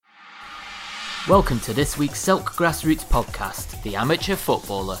Welcome to this week's Selk Grassroots podcast, The Amateur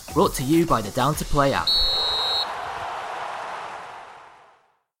Footballer, brought to you by the Down to Play app.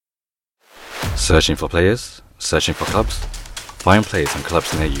 Searching for players? Searching for clubs? Find players and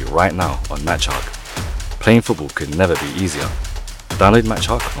clubs near you right now on MatchHawk. Playing football could never be easier. Download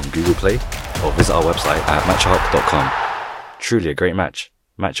MatchHawk on Google Play or visit our website at matchhawk.com. Truly a great match.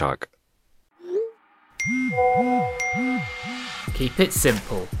 MatchHawk. Keep it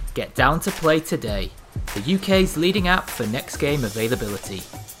simple. Get Down to Play today, the UK's leading app for next game availability.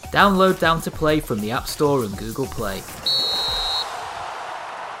 Download Down to Play from the App Store and Google Play.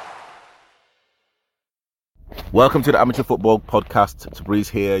 Welcome to the Amateur Football Podcast. Tabriz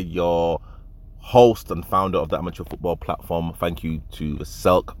here, your host and founder of the Amateur Football Platform. Thank you to the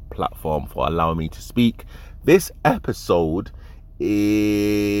Selk platform for allowing me to speak. This episode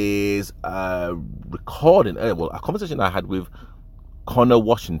is a conversation I had with Connor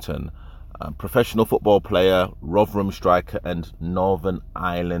Washington, a professional football player, Rotherham striker and Northern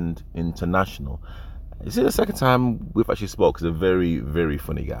Ireland international. This is the second time we've actually spoke. He's a very, very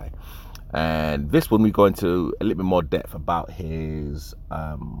funny guy. And this one we go into a little bit more depth about his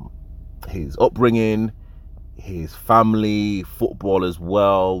upbringing, his family, football as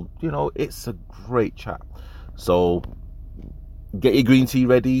well. You know, it's a great chat. So get your green tea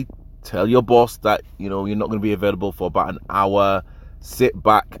ready. Tell your boss that, you know, you're not going to be available for about an hour. Sit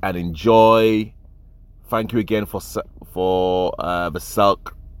back and enjoy. Thank you again to the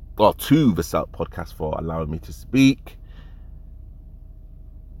Selk podcast for allowing me to speak.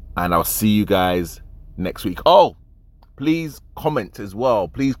 And I'll see you guys next week. Oh, please comment as well.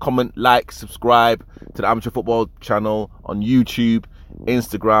 Please comment, like, subscribe to the Amateur Football channel on YouTube,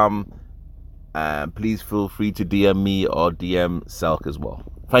 Instagram. And please feel free to DM me or DM Selk as well.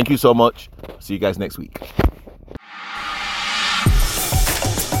 Thank you so much. See you guys next week.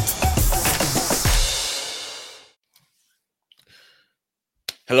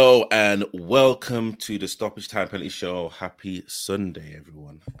 Hello and welcome to the Stoppage Time Penalty Show. Happy Sunday,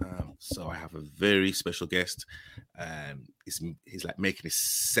 everyone. So I have a very special guest. He's like making his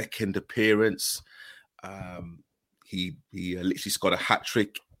second appearance. He literally scored a hat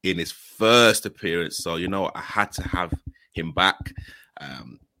trick in his first appearance. So, you know, I had to have him back.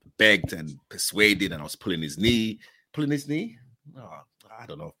 Begged and persuaded, and I was pulling his knee. Oh, I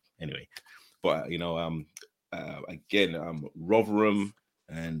don't know. Anyway, but you know, again, Rotherham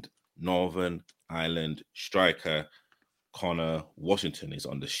and Northern Ireland striker Connor Washington is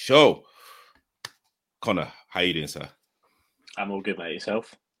on the show. Connor, how you doing, sir? I'm all good, mate.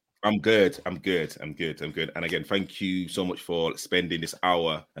 Yourself? I'm good. And again, thank you so much for spending this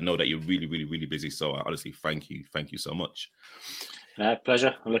hour. I know that you're really, really, really busy. So honestly, thank you so much.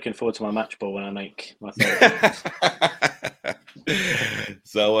 Pleasure. I'm looking forward to my match ball when I make my third.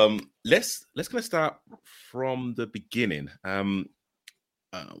 So let's kind of start from the beginning.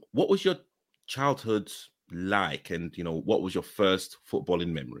 What was your childhood like, and you know, what was your first footballing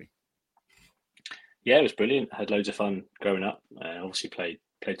memory? Yeah, it was brilliant. I had loads of fun growing up. Obviously played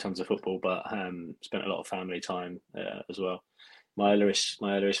tons of football, but spent a lot of family time as well. My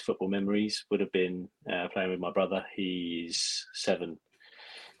earliest football memories would have been playing with my brother. He's 7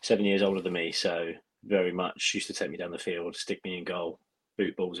 years older than me, so very much used to take me down the field, stick me in goal,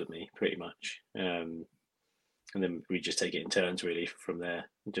 boot balls at me, pretty much. And then we just take it in turns, really, from there.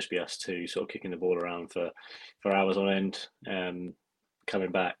 It'd just be us two sort of kicking the ball around for hours on end.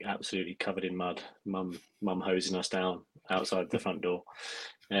 Coming back absolutely covered in mud, mum hosing us down outside the front door.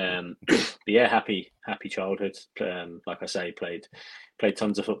 But yeah, happy childhood. Like I say, played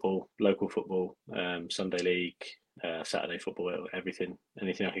tons of football, local football, Sunday league, Saturday football, anything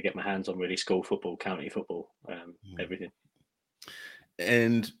I could get my hands on, really. School football, county football, everything.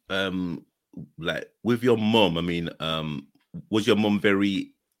 And like with your mum, I mean, was your mum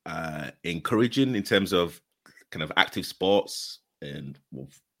very encouraging in terms of kind of active sports and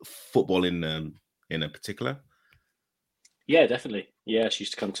football in a particular? Yeah, definitely. Yeah, she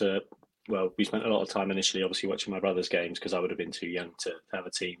used to come to. Well, we spent a lot of time initially, obviously, watching my brother's games because I would have been too young to have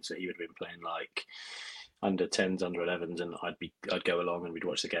a team, so he would have been playing like under 10s, under 11s, and I'd go along and we'd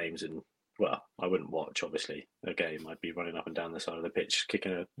watch the games. And well, I wouldn't watch obviously a game. I'd be running up and down the side of the pitch,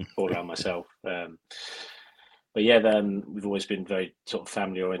 kicking a ball around myself. But yeah, then we've always been very sort of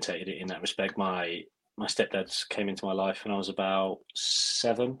family orientated in that respect. My stepdads came into my life when I was about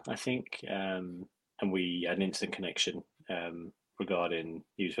 7, I think, and we had an instant connection regarding.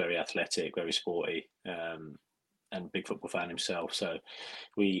 He was very athletic, very sporty, and big football fan himself. So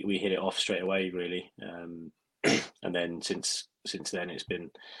we hit it off straight away, really. And then since then, it's been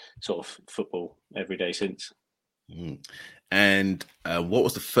sort of football every day since. Mm. And what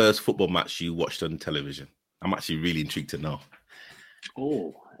was the first football match you watched on television? I'm actually really intrigued to know.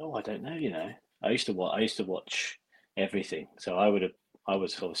 Oh, I don't know. I used to watch everything. So I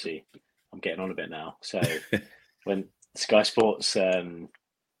was obviously, I'm getting on a bit now. So when Sky Sports,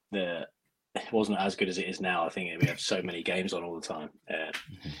 it wasn't as good as it is now. I think we have so many games on all the time.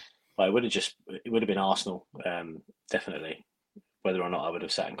 But it would have been Arsenal, definitely. Whether or not I would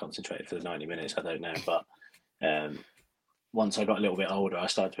have sat and concentrated for the 90 minutes, I don't know. But once I got a little bit older, I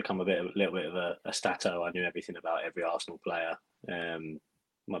started to become a little bit of a stato. I knew everything about every Arsenal player.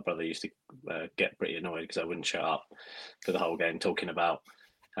 My brother used to get pretty annoyed because I wouldn't shut up for the whole game talking about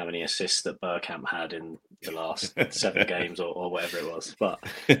how many assists that Bergkamp had in the last 7 games or whatever it was. But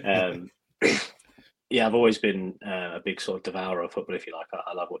yeah, I've always been a big sort of devourer of football, if you like.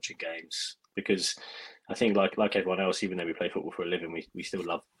 I love watching games because I think like everyone else, even though we play football for a living, we still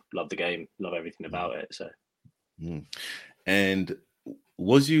love the game, love everything about it. So. And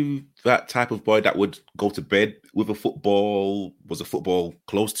was you that type of boy that would go to bed with a football? Was a football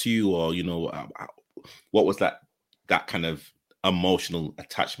close to you, or what was that kind of emotional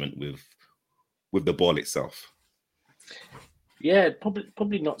attachment with the ball itself? Yeah,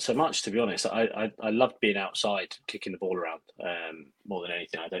 probably not so much, to be honest. I loved being outside, kicking the ball around more than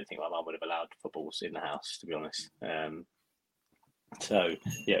anything. I don't think my mum would have allowed footballs in the house, to be honest. So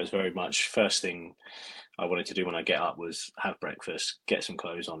yeah, it was very much first thing I wanted to do when I get up was have breakfast, get some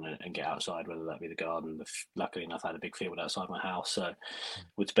clothes on, and get outside, whether that be the garden. Luckily enough, I had a big field outside my house, so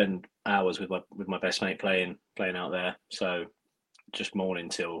would spend hours with my best mate playing out there. So just morning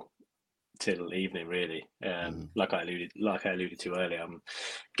till evening, really. Like I alluded to earlier, I'm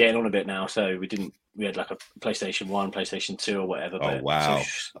getting on a bit now. So we had like a PlayStation 1, PlayStation 2, or whatever. Oh wow!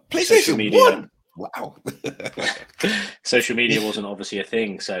 PlayStation media, 1. Wow. Social media wasn't obviously a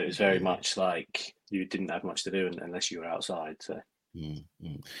thing, so it was very much like you didn't have much to do unless you were outside. So.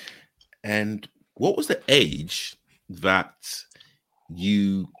 And what was the age that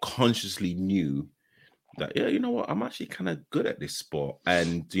you consciously knew that, yeah, you know what, I'm actually kind of good at this sport?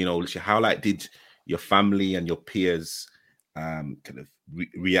 And how did your family and your peers kind of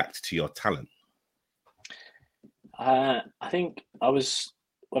react to your talent? I think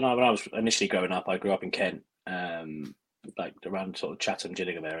when I was initially growing up, I grew up in Kent, like around sort of Chatham,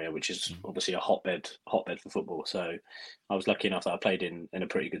 Gillingham area, which is obviously a hotbed for football. So I was lucky enough that I played in a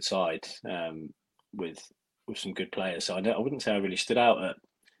pretty good side with some good players. So I wouldn't say I really stood out at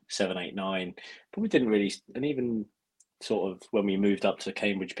 7, 8, 9. Probably didn't really, and even sort of when we moved up to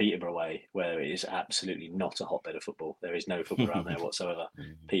Cambridge, Peterborough way, where it is absolutely not a hotbed of football. There is no football around there whatsoever.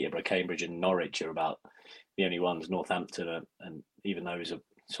 Peterborough, Cambridge, and Norwich are about the only ones. Northampton, and even those are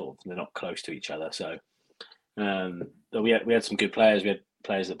sort of, they're not close to each other. So we had some good players. We had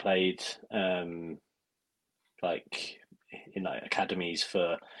players that played like in like academies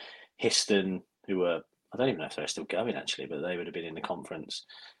for Histon, who were, I don't even know if they're still going actually, but they would have been in the conference.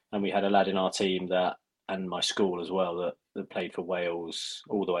 And we had a lad in our team and my school as well, that played for Wales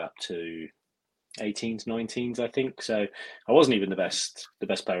all the way up to 18s, 19s, I think. So I wasn't even the best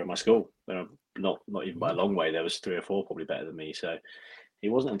player at my school. Not even by a long way. There was 3 or 4 probably better than me. So it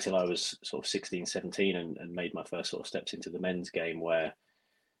wasn't until I was sort of 16, 17 and made my first sort of steps into the men's game where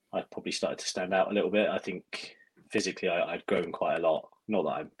I probably started to stand out a little bit. I think physically I'd grown quite a lot. Not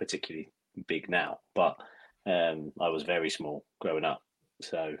that I'm particularly big now, but I was very small growing up.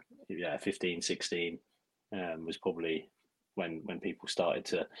 So yeah, 15, 16 was probably when people started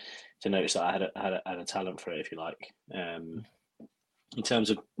to notice that I had a talent for it, if you like. In terms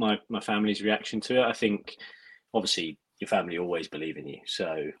of my family's reaction to it, I think obviously your family always believe in you.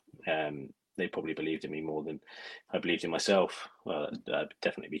 So they probably believed in me more than I believed in myself. Well, that'd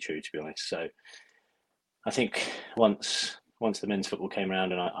definitely be true, to be honest. So I think once the men's football came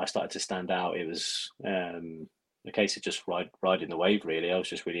around and I started to stand out, it was a case of just riding the wave, really. I was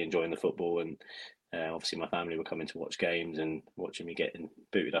just really enjoying the football, and obviously my family were coming to watch games and watching me getting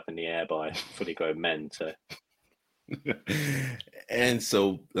booted up in the air by fully grown men. So. And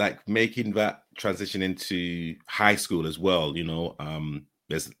so, like, making that transition into high school as well,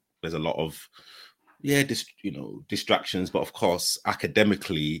 there's a lot of distractions, but of course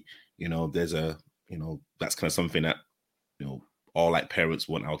academically, there's that's kind of something that all like parents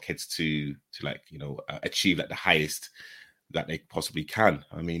want our kids to achieve at the highest that they possibly can.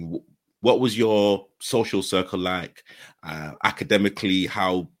 I mean, what was your social circle like academically?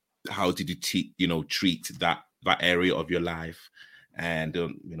 How did you treat that area of your life, and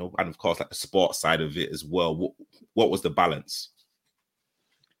and of course like the sports side of it as well? What was the balance?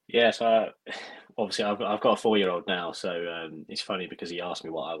 Yeah, so obviously I've got a 4-year-old now, so it's funny because he asked me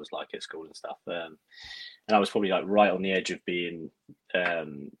what I was like at school and stuff, and I was probably like right on the edge of being.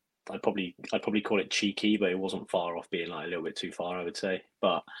 I'd probably call it cheeky, but it wasn't far off being like a little bit too far, I would say.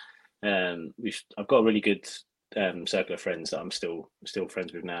 But I've got a really good circle of friends that I'm still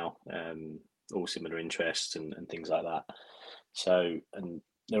friends with now, all similar interests and things like that. So, and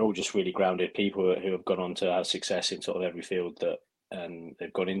they're all just really grounded people who have gone on to have success in sort of every field that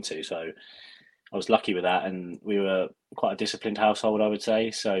they've gone into. So I was lucky with that, and we were quite a disciplined household, I would say.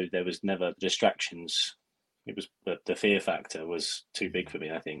 So there was never distractions. It was the fear factor was too big for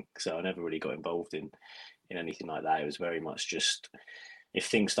me, I think. So I never really got involved in anything like that. It was very much just if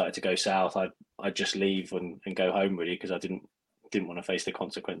things started to go south, I'd just leave and go home really because I didn't want to face the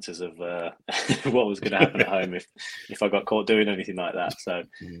consequences of what was going to happen at home if I got caught doing anything like that. So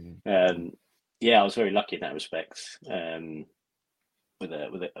yeah, I was very lucky in that respect. With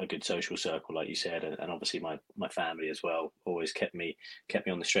a good social circle, like you said, and obviously my family as well always kept me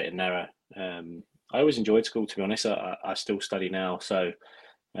on the straight and narrow. I always enjoyed school, to be honest. I still study now, so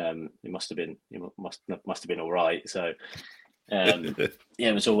it must have been all right. So yeah,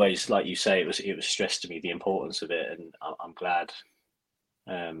 it was always like you say. It was stressed to me the importance of it, and I'm glad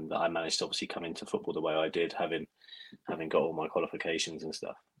that I managed to obviously come into football the way I did, having got all my qualifications and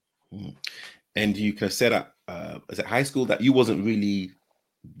stuff. And you can say that as at high school that you wasn't really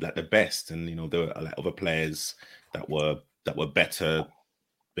like the best, and there were like other players that were better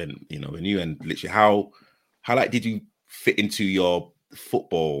than than you. And literally, how like did you fit into your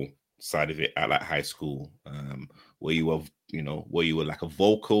football side of it at like high school? Were you like a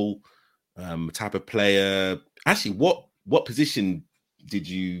vocal type of player? Actually, what position did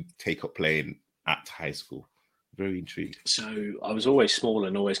you take up playing at high school? Very intrigued. So I was always small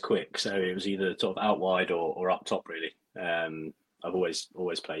and always quick. So it was either sort of out wide or up top, really. I've always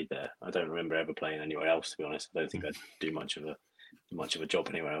played there. I don't remember ever playing anywhere else, to be honest. I don't think I'd do much of a job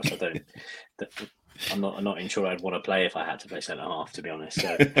anywhere else. I'm not even sure I'd want to play if I had to play centre half, to be honest.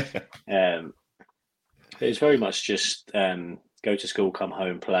 So it was very much just go to school, come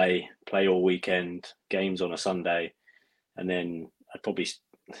home, play all weekend, games on a Sunday, and then I'd probably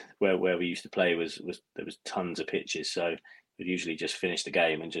where we used to play was there was tons of pitches, so we'd usually just finish the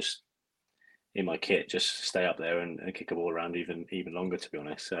game and just in my kit just stay up there and kick a ball around even longer, to be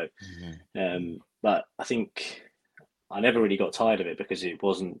honest. So but I think I never really got tired of it because it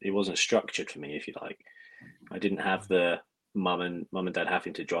wasn't structured for me, if you like. I didn't have the mum and dad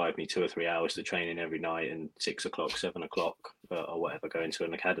having to drive me 2 or 3 hours to training every night and 6 o'clock, 7 o'clock or whatever going to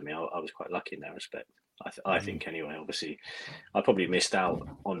an academy. I was quite lucky in that respect. I think anyway. Obviously, I probably missed out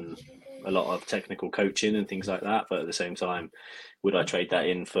on a lot of technical coaching and things like that. But at the same time, would I trade that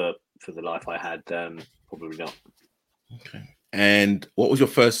in for the life I had? Probably not. Okay. And what was your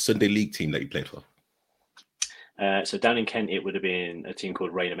first Sunday League team that you played for? So down in Kent, it would have been a team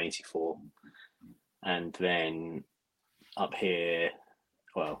called Raynham 84, and then up here,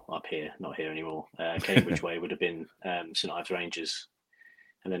 not here anymore. Cambridge Way would have been St Ives Rangers.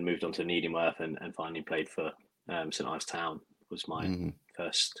 And then moved on to Needingworth and finally played for St Ives Town. Was my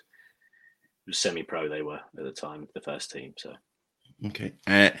first. It was semi-pro. They were at the time the first team. So okay,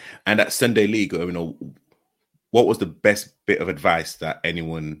 and at Sunday League, what was the best bit of advice that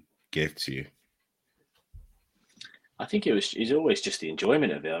anyone gave to you? I think it's always just the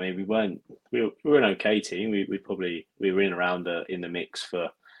enjoyment of it. I mean, we were an okay team. We were in around in the mix for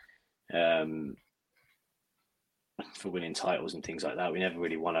winning titles and things like that. We never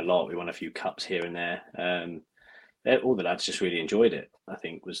really won a lot. We won a few cups here and there. All the lads just really enjoyed it, I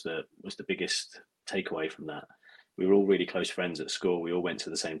think was the biggest takeaway from that. We were all really close friends at school. We all went to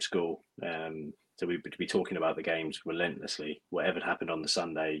the same school. So we would be talking about the games relentlessly. Whatever happened on the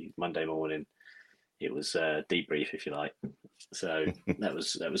Sunday, Monday morning, it was a debrief, if you like. So that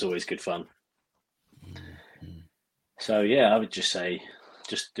was always good fun. So yeah, I would just say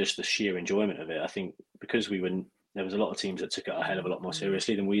just the sheer enjoyment of it. I think because there was a lot of teams that took it a hell of a lot more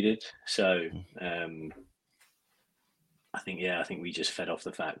seriously than we did. So I think we just fed off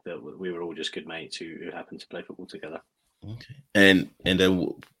the fact that we were all just good mates who happened to play football together. Okay. And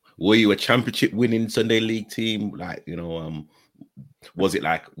then were you a championship winning Sunday League team? Like, was it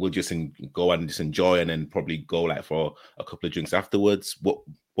like we'll just go and just enjoy and then probably go like for a couple of drinks afterwards? What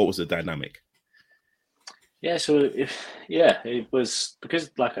was the dynamic? Yeah, so it was because,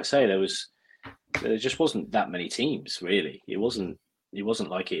 like I say, there just wasn't that many teams really. It wasn't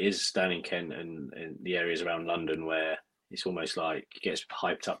like it is down in Kent and the areas around London where it's almost like it gets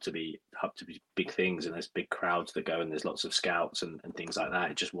hyped up to be big things and there's big crowds that go and there's lots of scouts and things like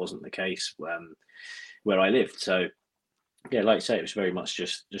that. It just wasn't the case where I lived. So yeah, like you say, it was very much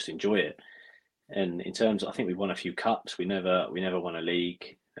just enjoy it. And in terms, I think we won a few cups. We never won a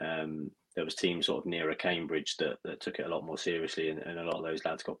league. There was teams sort of nearer Cambridge that took it a lot more seriously, and a lot of those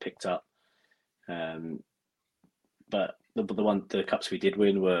lads got picked up. But the cups we did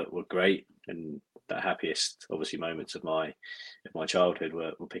win were great, and the happiest obviously moments of my childhood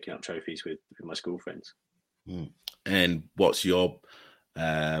were picking up trophies with my school friends. And what's your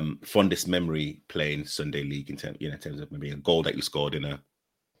fondest memory playing Sunday League in terms of maybe a goal that you scored in a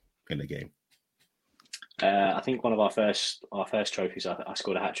game? I think one of our first trophies, I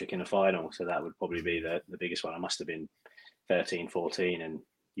scored a hat-trick in a final, so that would probably be the biggest one. I must have been 13, 14, and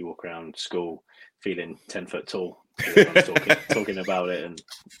you walk around school feeling 10 foot tall, talking about it. And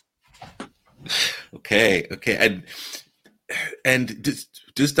okay, and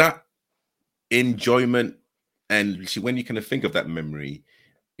does that enjoyment, and when you kind of think of that memory,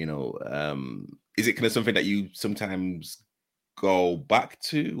 is it kind of something that you sometimes go back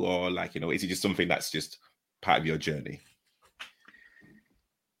to, or is it just something that's just part of your journey?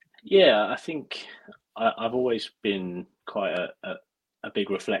 Yeah, I think I've always been quite a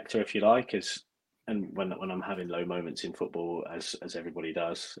big reflector, if you like, and when I'm having low moments in football, as everybody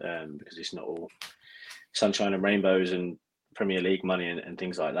does, because it's not all sunshine and rainbows and Premier League money and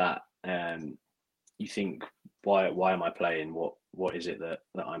things like that. You think, why am I playing? What is it that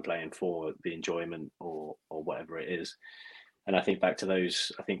I'm playing for? The enjoyment or whatever it is. And I think back to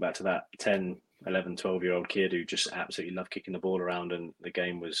that 10, 11, 12-year-old kid who just absolutely loved kicking the ball around, and the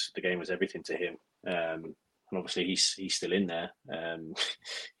game was everything to him. And obviously he's still in there.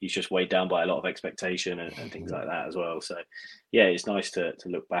 He's just weighed down by a lot of expectation and things like that as well. So yeah, it's nice to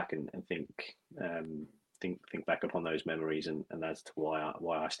look back and think back upon those memories and as to why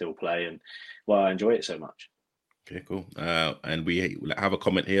I still play and why I enjoy it so much. Okay, cool. And we have a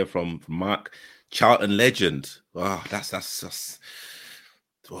comment here from Mark. Charlton legend. Oh, that's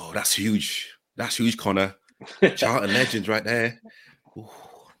huge. That's huge, Connor. Charlton legends right there.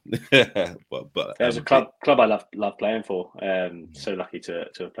 but there's a club I love playing for. So lucky to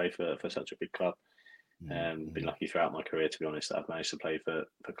have played for such a big club. Been lucky throughout my career, to be honest, that I've managed to play for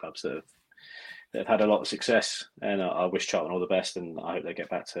clubs that have had a lot of success. And I wish Charlton all the best, and I hope they get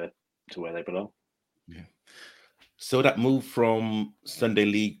back to where they belong. Yeah. So that move from Sunday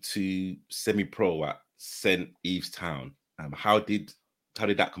League to semi-pro at St. Ives Town, how did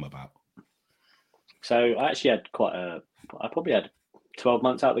that come about? So I actually had I probably had 12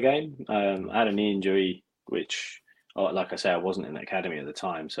 months out of the game. I had a knee injury, which, like I say, I wasn't in the academy at the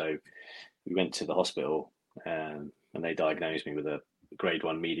time. So we went to the hospital and they diagnosed me with a grade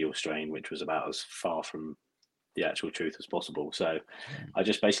 1 medial strain, which was about as far from the actual truth as possible. So I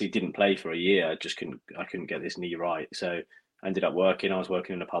just basically didn't play for a year. I couldn't get this knee right. So I ended up working. I was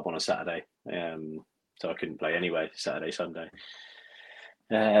working in a pub on a Saturday. So I couldn't play anyway, Saturday, Sunday.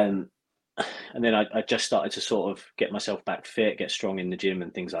 And then I just started to sort of get myself back fit, get strong in the gym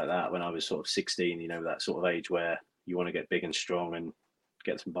and things like that when I was sort of 16, that sort of age where you want to get big and strong and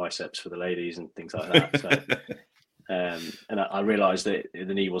get some biceps for the ladies and things like that. So, and I realised that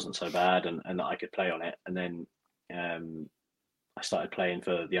the knee wasn't so bad and that I could play on it. And then I started playing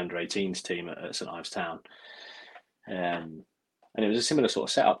for the under-18s team at St. Ives Town. And it was a similar sort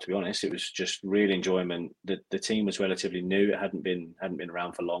of setup, to be honest. It was just real enjoyment. The team was relatively new; it hadn't been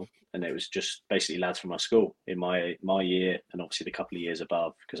around for long, and it was just basically lads from my school in my year, and obviously the couple of years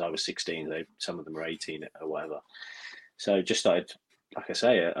above, because I was 16. Some of them were 18 or whatever. So just started, like I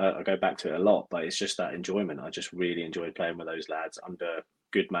say, I go back to it a lot, but it's just that enjoyment. I just really enjoyed playing with those lads under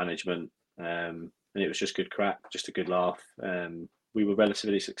good management, and it was just good crack, just a good laugh. We were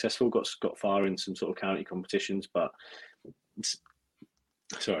relatively successful, got far in some sort of county competitions, but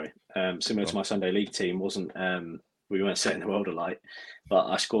similar to my Sunday League team, wasn't we weren't setting the world alight, but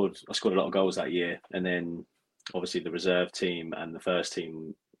I scored a lot of goals that year. And then obviously the reserve team and the first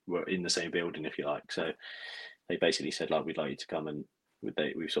team were in the same building, if you like. So they basically said, like, we'd like you to come, and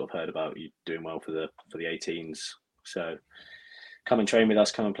we've sort of heard about you doing well for the 18s, so come and train with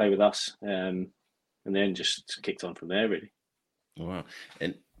us, come and play with us, and then just kicked on from there, really. Wow.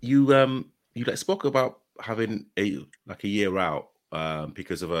 And you spoke about having a year out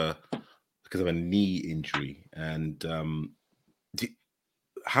because of a knee injury, and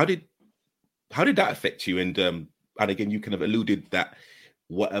how did that affect you? And again, you kind of alluded that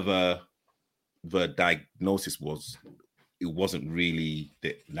whatever the diagnosis was, it wasn't really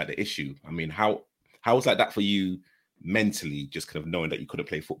the issue. I mean, how was that for you mentally, just kind of knowing that you couldn't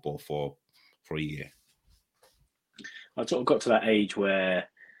play football for a year? I sort of got to that age where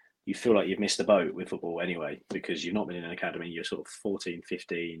you feel like you've missed the boat with football anyway, because you've not been in an academy. You're sort of 14,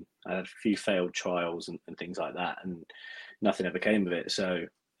 15. I had a few failed trials and things like that, and nothing ever came of it. So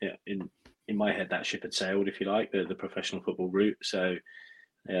yeah, in my head that ship had sailed, if you like, the professional football route. So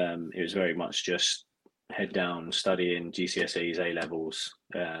it was very much just head down, studying GCSEs, A levels,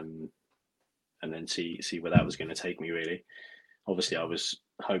 and then see where that was going to take me. Really, obviously, I was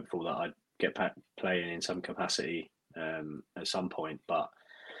hopeful that I'd get back playing in some capacity at some point, but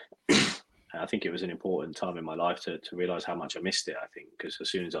I think it was an important time in my life to realise how much I missed it. I think because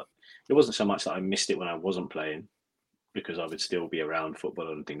as soon as it wasn't so much that I missed it when I wasn't playing, because I would still be around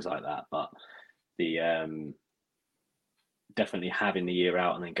football and things like that, but the definitely having the year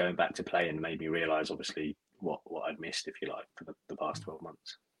out and then going back to playing made me realise, obviously, what I'd missed, if you like, for the past 12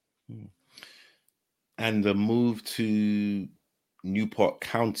 months. And the move to Newport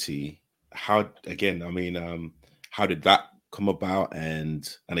County, how did that come about? And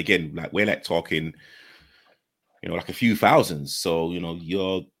again, like we're like talking, like a few thousands. So,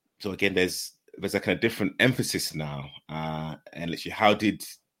 so again, there's a kind of different emphasis now. And literally, how did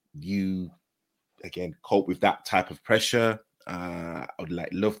you, again, cope with that type of pressure? I would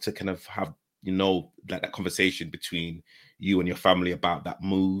love to kind of have, that conversation between you and your family about that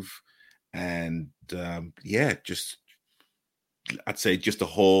move. And I'd say just the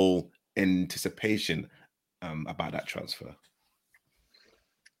whole anticipation about that transfer.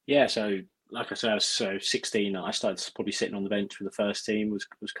 Yeah, so like I said, I was 16. I started probably sitting on the bench for the first team,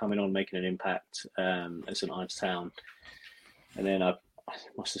 was coming on, making an impact at St Ives Town. And then I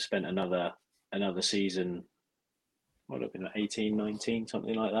must have spent another season, what have been 18, 19,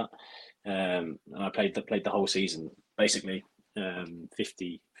 something like that. And I played the whole season, basically,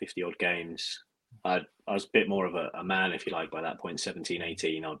 50 odd games. I was a bit more of a man, if you like, by that point, 17,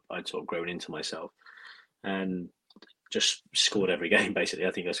 18. I'd sort of grown into myself and just scored every game, basically.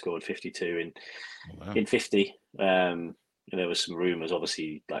 I think I scored 52 in 50. And there was some rumours,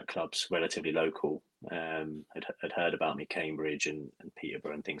 obviously, like clubs relatively local had heard about me, Cambridge and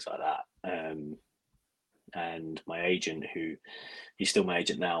Peterborough and things like that. And my agent, who he's still my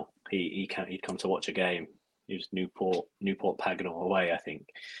agent now, he'd come to watch a game. It was Newport Pagnell away, I think.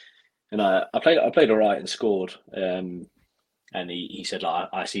 And I played all right and scored. And he said, like,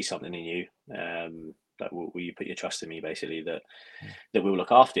 I see something in you. Like, will you put your trust in me, basically, that we'll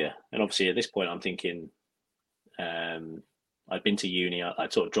look after you? And obviously, at this point, I'm thinking, I'd been to uni.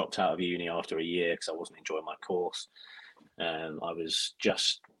 I'd sort of dropped out of uni after a year because I wasn't enjoying my course. I was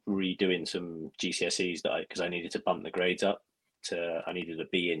just redoing some GCSEs because I needed to bump the grades up. I needed a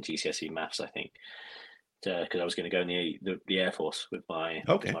B in GCSE maths, I think, because I was going to go in the Air Force with my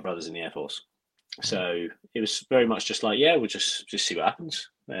brothers in the Air Force. So it was very much just like, we'll just see what happens.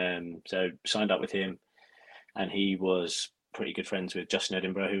 So signed up with him, and he was pretty good friends with Justin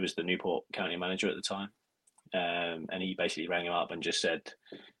Edinburgh, who was the Newport County manager at the time. And he basically rang him up and just said,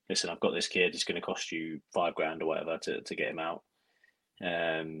 listen, I've got this kid, it's going to cost you $5,000 or whatever to get him out.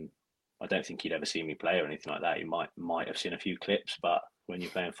 I don't think he'd ever seen me play or anything like that. He might have seen a few clips, but when you're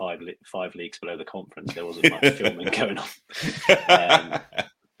playing five leagues below the conference, there wasn't much filming going on.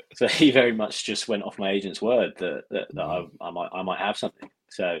 So he very much just went off my agent's word that I might have something.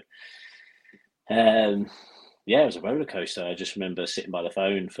 So it was a roller coaster. I just remember sitting by the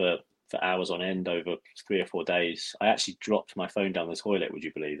phone for hours on end over 3 or 4 days. I actually dropped my phone down the toilet. Would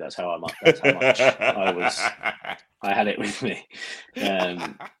you believe? That's how much I had it with me.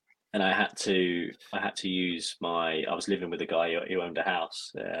 And I had to use I was living with a guy who owned a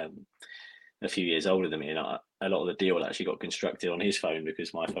house a few years older than me, and a lot of the deal actually got constructed on his phone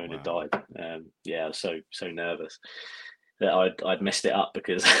because my phone had died. I was so nervous that I'd messed it up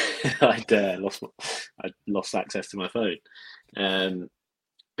because I'd lost access to my phone.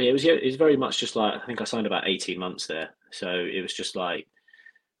 But it was very much just like, I think I signed about 18 months there, so it was just like,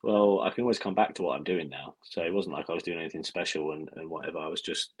 well, I can always come back to what I'm doing now. So it wasn't like I was doing anything special and whatever. I was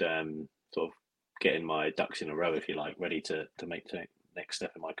just sort of getting my ducks in a row, if you like, ready to make the next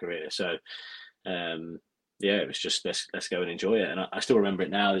step in my career. So it was just let's go and enjoy it. And I still remember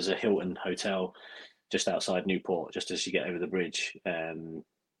it now. There's a Hilton hotel just outside Newport, just as you get over the bridge. And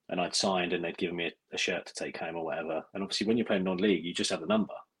I'd signed, and they'd given me a shirt to take home or whatever. And obviously, when you're playing non-league, you just have a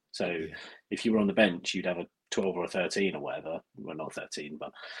number. So if you were on the bench, you'd have a 12 or a 13 or whatever. Well, not 13,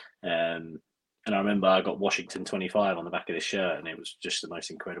 but and I remember I got Washington 25 on the back of this shirt, and it was just the most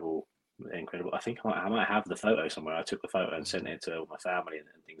incredible. I think I might have the photo somewhere. I took the photo and sent it to all my family and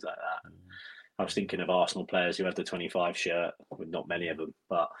things like that. I was thinking of Arsenal players who had the 25 shirt, with not many of them,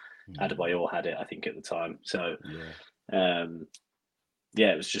 but Adebayor had it, I think, at the time. So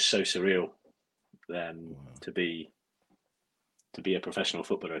it was just so surreal to be a professional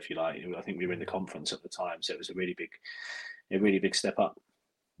footballer, if you like. I think we were in the conference at the time, so it was a really big step up.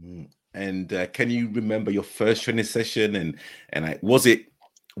 And can you remember your first training session? And was it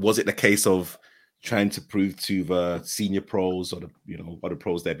was it the case of trying to prove to the senior pros or the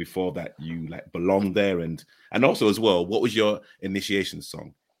pros there before that you like belonged there, and also as well, what was your initiation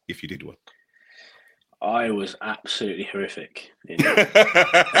song if you did one? I was absolutely horrific.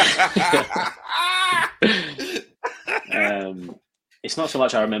 It's not so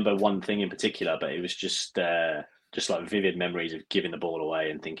much I remember one thing in particular, but it was just like vivid memories of giving the ball away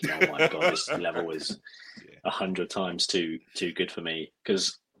and thinking, oh my God, this level is 100 times too good for me.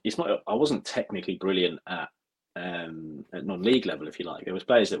 Because I wasn't technically brilliant at non-league level, if you like. There was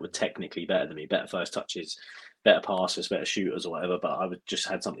players that were technically better than me, better first touches, better passers, better shooters or whatever, but I just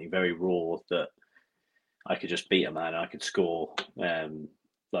had something very raw that I could just beat a man. I could score,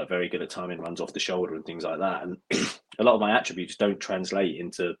 like very good at timing runs off the shoulder and things like that. And a lot of my attributes don't translate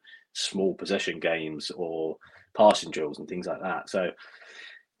into small possession games or passing drills and things like that. So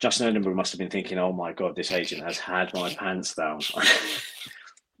Justin Edinburgh must have been thinking, oh my God, this agent has had my pants down.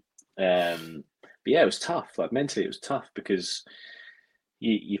 But yeah, it was tough. Like mentally, it was tough because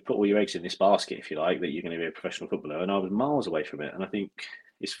you put all your eggs in this basket, if you like, that you're going to be a professional footballer. And I was miles away from it. And I think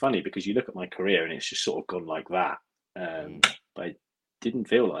it's funny because you look at my career and it's just sort of gone like that. But it didn't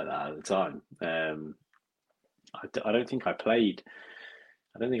feel like that at the time. I don't think I played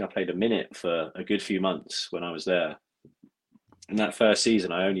a minute for a good few months when I was there. In that first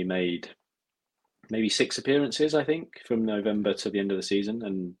season, I only made maybe 6 appearances, I think, from November to the end of the season.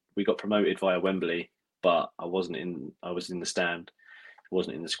 And we got promoted via Wembley, but I was in the stand. I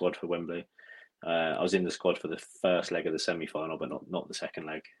wasn't in the squad for Wembley. I was in the squad for the first leg of the semi-final, but not the second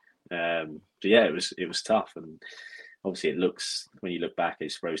leg. But yeah, it was tough, and obviously it looks, when you look back,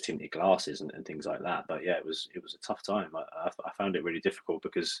 it's rose-tinted glasses and things like that. But yeah, it was a tough time. I found it really difficult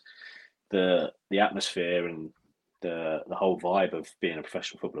because the atmosphere and the whole vibe of being a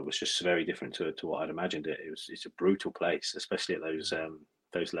professional footballer was just very different to what I'd imagined it. It's a brutal place, especially at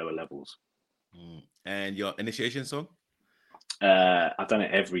those lower levels. And your initiation song? I've done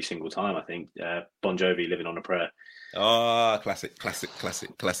it every single time, I think. Bon Jovi, Living on a Prayer. Oh, classic.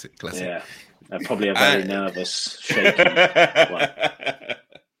 Yeah, probably a very nervous, shaky one.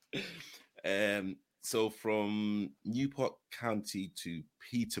 So from Newport County to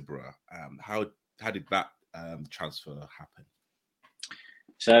Peterborough, how did that transfer happen?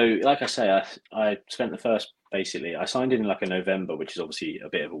 So, like I say, I spent the first, basically, I signed in like a November, which is obviously a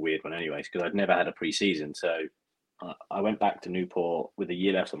bit of a weird one anyways, because I'd never had a pre-season. So I went back to Newport with a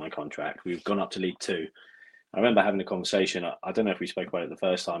year left on my contract. We've gone up to League Two. I remember having a conversation. I don't know if we spoke about it the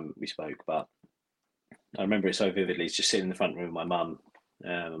first time we spoke, but I remember it so vividly. It's just sitting in the front room with my mum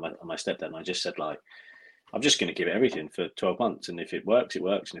and my stepdad, and I just said, like, I'm just going to give it everything for 12 months. And if it works, it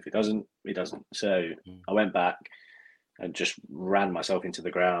works. And if it doesn't, it doesn't. So I went back and just ran myself into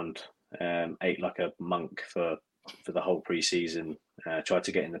the ground, ate like a monk for the whole pre-season, tried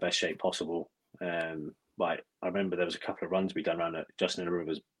to get in the best shape possible. Like, I remember there was a couple of runs we'd done around it. Justin Edinburgh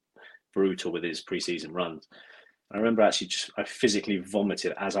was brutal with his pre-season runs. I remember actually I physically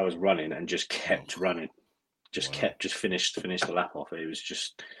vomited as I was running and just kept running. Just finished the lap off. It was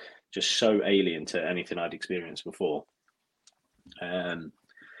just so alien to anything I'd experienced before. I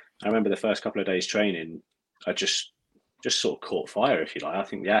remember the first couple of days training, I just sort of caught fire, if you like. I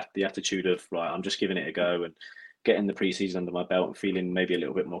think the attitude of, right, I'm just giving it a go and getting the pre-season under my belt and feeling maybe a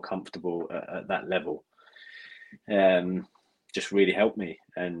little bit more comfortable at that level just really helped me.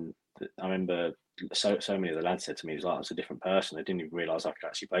 And I remember so many of the lads said to me, it was like, I was a different person. I didn't even realise I could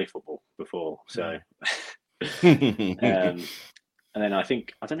actually play football before. So and then I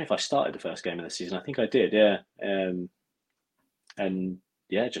don't know if I started the first game of the season. I think I did, yeah. And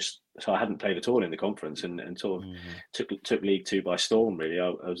yeah, so I hadn't played at all in the conference and sort of took League Two by storm, really.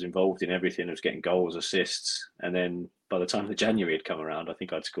 I was involved in everything. I was getting goals, assists. And then by the time the January had come around, I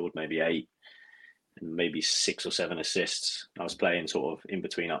think I'd scored maybe 8 and maybe 6 or 7 assists. I was playing sort of in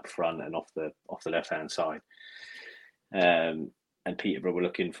between up front and off the left-hand side. And Peterborough were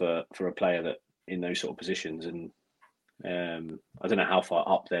looking for a player that in those sort of positions. And I don't know how far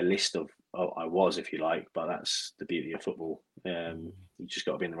up their list I was, if you like, but that's the beauty of football. You just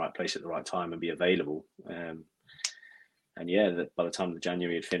got to be in the right place at the right time and be available. And yeah, by the time the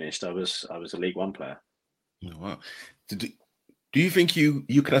January had finished, I was a League One player. Oh, wow. Do you think you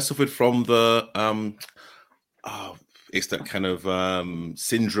could have suffered from the it's that kind of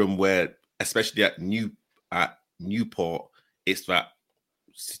syndrome where, especially at Newport, it's that,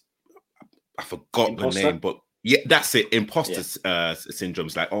 I forgot the name, but yeah, that's it. Imposter syndrome.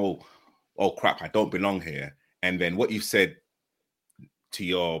 It's like, oh crap, I don't belong here. And then what you said to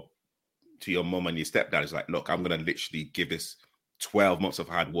your mum and your stepdad is like, look, I'm gonna literally give this 12 months of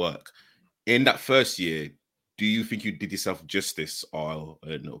hard work. In that first year, do you think you did yourself justice, or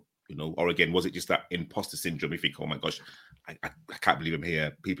no, or again, was it just that imposter syndrome? You think, oh my gosh, I can't believe I'm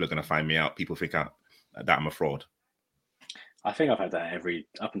here. People are going to find me out. People think that I'm a fraud. I think I've had that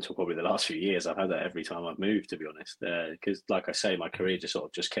up until probably the last few years. I've had that every time I've moved, to be honest. Because, like I say, my career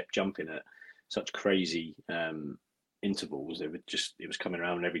just kept jumping at such crazy intervals. It was coming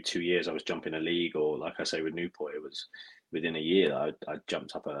around every 2 years. I was jumping a league, or like I say with Newport, it was within a year I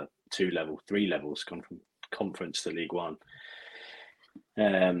jumped up 3 levels, gone from conference to League One.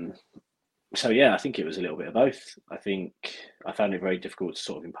 So yeah, I think it was a little bit of both. I think I found it very difficult to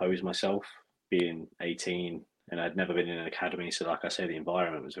sort of impose myself, being 18, and I'd never been in an academy. So like I say, the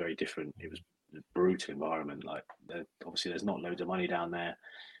environment was very different. It was a brutal environment. Like obviously there's not loads of money down there.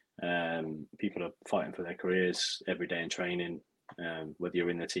 People are fighting for their careers every day in training. Whether you're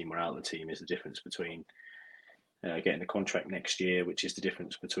in the team or out of the team is the difference between getting a contract next year, which is the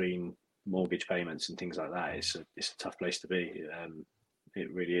difference between mortgage payments and things like that. It's a tough place to be.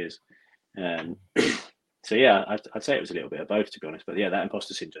 It really is. So yeah, I'd say it was a little bit of both, to be honest. But yeah, that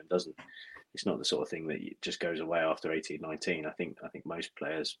imposter syndrome it's not the sort of thing that just goes away after 18, 19. I think most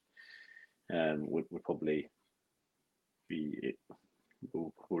players would probably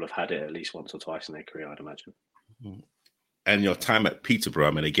will have had it at least once or twice in their career, I'd imagine. And your time at Peterborough,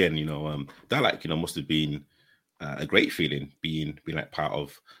 I mean, again, that must have been a great feeling, being like part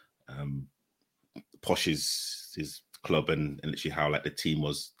of Posh's club and literally how like the team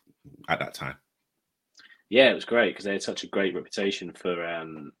was at that time. Yeah, it was great because they had such a great reputation for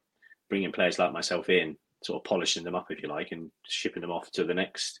bringing players like myself in, sort of polishing them up, if you like, and shipping them off to the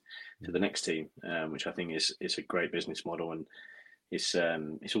next team, which I think is a great business model, and it's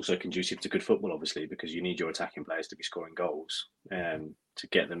also conducive to good football, obviously, because you need your attacking players to be scoring goals to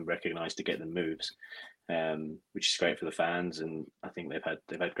get them recognised, to get them moves, which is great for the fans, and I think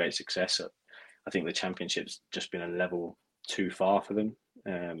they've had great success. I think the Championship's just been a level too far for them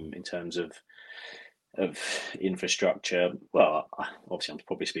in terms of infrastructure. Well, obviously I'm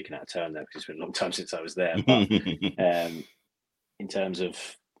probably speaking out of turn there because it's been a long time since I was there, but in terms of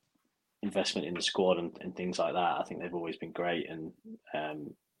investment in the squad and things like that, I think they've always been great, and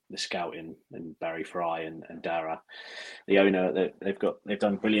the scouting and Barry Fry and Dara, the owner, they've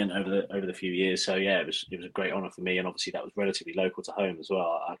done brilliant over the few years. So yeah, it was a great honour for me, and obviously that was relatively local to home as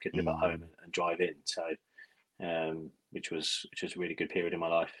well. I could live at home and drive in, so which was a really good period in my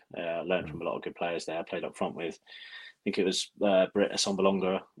life. I learned from a lot of good players there. I played up front with, I think it was Britt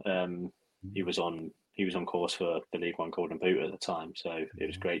Assombalonga. He was on course for the League One Golden Boot at the time, so it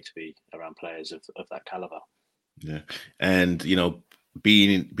was great to be around players of that caliber. Yeah, and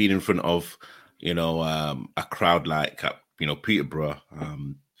being in front of a crowd like Peterborough,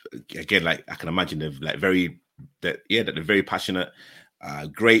 again, like I can imagine they're very passionate,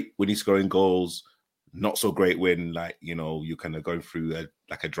 great when he's scoring goals. Not so great when you're kind of going through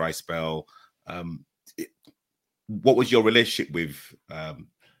a dry spell. What was your relationship with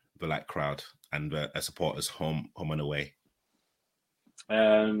the crowd and supporters home and away?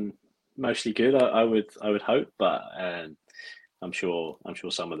 Mostly good, I would hope, but I'm sure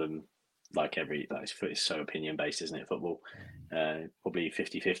some of them, it's so opinion based, isn't it? Football, probably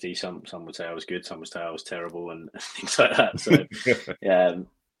 50-50. Some would say I was good, some would say I was terrible, and things like that. So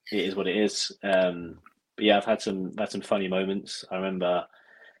it is what it is. But yeah, I've had some funny moments. I remember,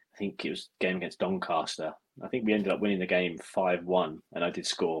 I think it was a game against Doncaster. I think we ended up winning the game 5-1, and I did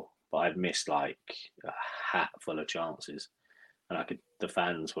score, but I'd missed like a hat full of chances, and the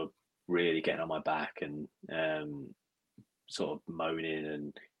fans were really getting on my back and sort of moaning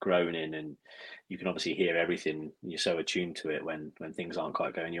and groaning, and you can obviously hear everything. You're so attuned to it when things aren't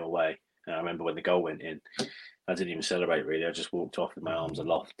quite going your way. And I remember when the goal went in, I didn't even celebrate really. I just walked off with my arms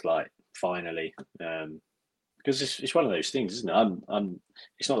aloft, like finally, because it's one of those things, isn't it?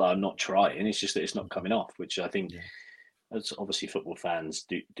 It's not that I'm not trying. It's just that it's not coming off, which I think, as obviously football fans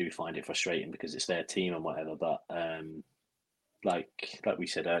do find it frustrating because it's their team and whatever. But like we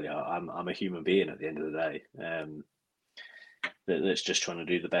said earlier, I'm a human being at the end of the day. That's just trying to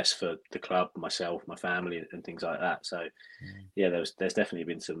do the best for the club, myself, my family, and things like that. So, yeah, there's definitely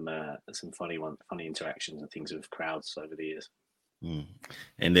been some funny interactions and things with crowds over the years.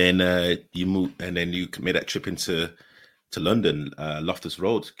 And then you moved, and then you made that trip into London, Loftus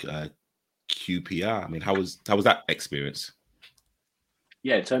Road, QPR. I mean, how was that experience?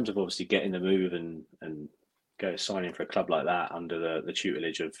 Yeah, in terms of obviously getting the move and go signing for a club like that under the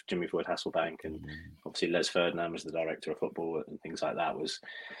tutelage of Jimmy Floyd Hasselbank, and obviously Les Ferdinand was the director of football and things like that, was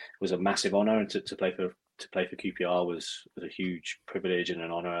a massive honour. And to play for QPR was a huge privilege and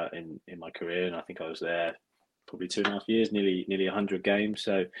an honour in my career. And I think I was there probably 2.5 years, nearly 100 games.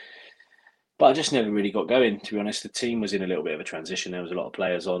 So But I just never really got going, to be honest. The team was in a little bit of a transition. There was a lot of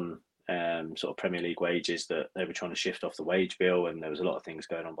players on sort of Premier League wages that they were trying to shift off the wage bill, and there was a lot of things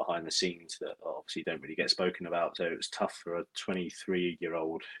going on behind the scenes that obviously don't really get spoken about. So it was tough for a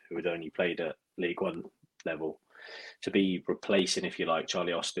 23-year-old who had only played at League One level to be replacing, if you like,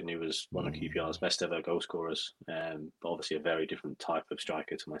 Charlie Austin, who was one of QPR's best ever goal scorers, but obviously a very different type of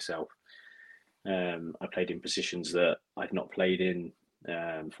striker to myself. I played in positions that I'd not played in,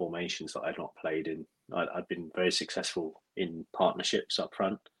 formations that I'd not played in. I'd been very successful in partnerships up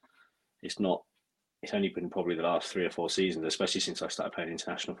front. It's only been probably the last 3 or 4 seasons, especially since I started playing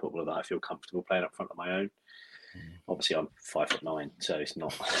international football, that I feel comfortable playing up front on my own. Obviously, I'm 5'9", so it's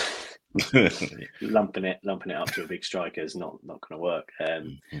not lumping it up to a big striker is not going to work.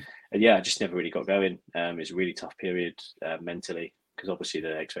 And yeah, I just never really got going. It's a really tough period mentally, because obviously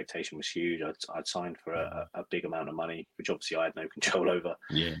the expectation was huge. I'd signed for a big amount of money, which obviously I had no control over.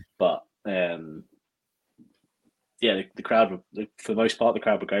 Yeah. But yeah, the crowd, for the most part, the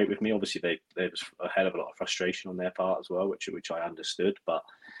crowd were great with me. Obviously, there was a hell of a lot of frustration on their part as well, which I understood. But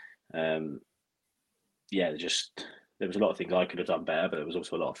yeah, there was a lot of things I could have done better, but there was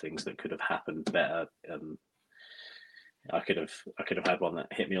also a lot of things that could have happened better. I could have had one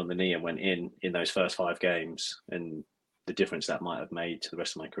that hit me on the knee and went in those first 5 games, and the difference that might have made to the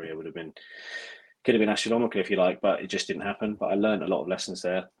rest of my career could have been astronomical, if you like, but it just didn't happen. But I learned a lot of lessons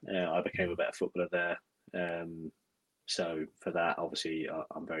there. I became a better footballer there. So for that, obviously,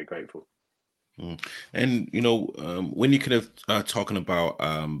 I'm very grateful. And when you're kind of talking about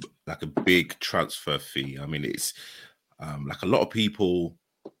like a big transfer fee, I mean, it's like a lot of people,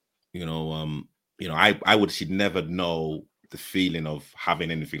 I would actually never know the feeling of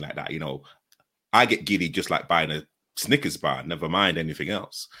having anything like that. I get giddy just like buying a Snickers bar, never mind anything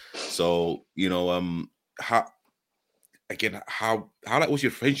else. So how like was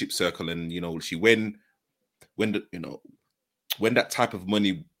your friendship circle, and when that type of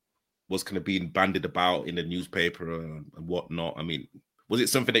money was kind of being bandied about in the newspaper and whatnot, I mean, was it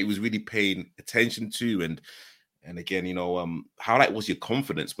something that you was really paying attention to? And again, how like was your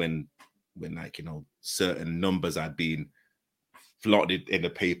confidence when like, certain numbers had been floated in the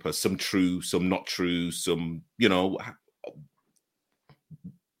paper, some true, some not true, some,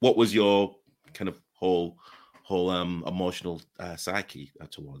 what was your kind of whole emotional psyche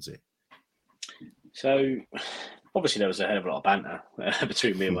towards it? So obviously there was a hell of a lot of banter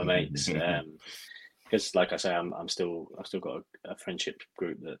between me and my mates, because like I say, I've still got a friendship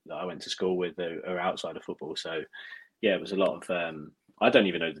group that I went to school with that are outside of football. So yeah, it was a lot of I don't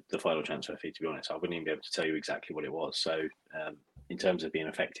even know the final transfer fee, to be honest. I wouldn't even be able to tell you exactly what it was. So in terms of being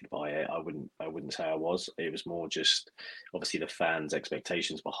affected by it, I wouldn't say I was. It was more just obviously the fans'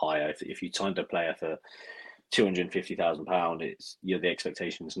 expectations were higher. If you signed a player for £250,000, the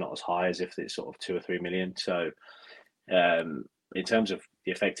expectation is not as high as if it's sort of 2 or 3 million. So in terms of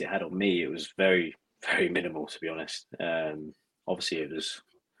the effect it had on me, it was very, very minimal, to be honest. Obviously, it was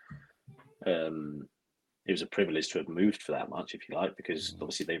a privilege to have moved for that much, if you like, because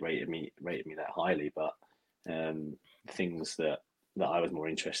obviously they rated me that highly. But things that I was more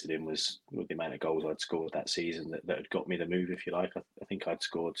interested in was the amount of goals I'd scored that season that had got me the move, if you like. I think I'd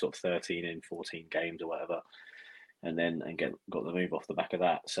scored sort of 13 in 14 games or whatever, and got the move off the back of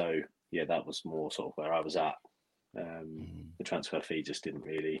that. So yeah, that was more sort of where I was at. The transfer fee just didn't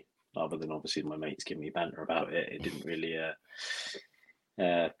really, other than obviously my mates giving me banter about it, it didn't really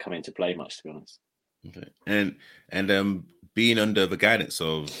come into play much, to be honest. Okay. And being under the guidance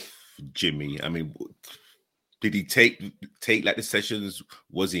of Jimmy, I mean, did he take like the sessions?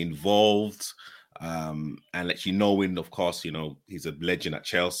 Was he involved? And let you knowing, of course, he's a legend at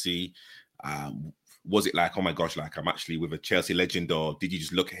Chelsea. Was it like, oh my gosh, like I'm actually with a Chelsea legend, or did you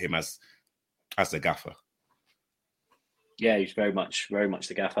just look at him as the gaffer? Yeah, he was very much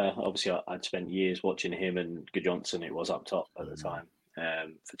the gaffer. Obviously, I'd spent years watching him and Gudjohnsen. It was up top at the time.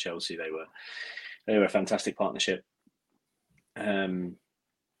 For Chelsea, they were a fantastic partnership.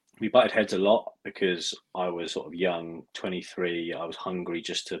 We butted heads a lot because I was sort of young, 23. I was hungry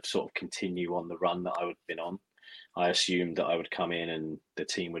just to sort of continue on the run that I had been on. I assumed that I would come in and the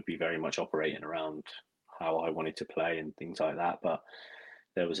team would be very much operating around how I wanted to play and things like that. But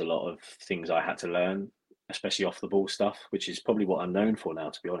there was a lot of things I had to learn, especially off the ball stuff, which is probably what I'm known for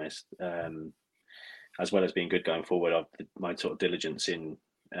now, to be honest. As well as being good going forward, my sort of diligence in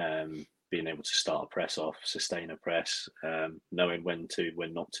being able to start a press off, sustain a press, knowing when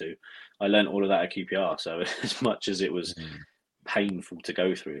not to. I learned all of that at QPR. So as much as it was painful to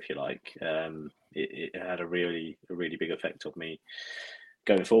go through, if you like, it had a really big effect on me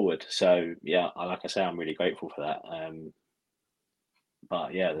going forward. So yeah, like I say, I'm really grateful for that.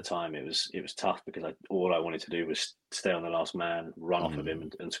 But yeah, at the time it was tough because all I wanted to do was stay on the last man, run off of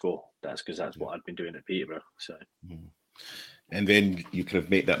him, and score. That's because that's what I'd been doing at Peterborough. So, and then you kind of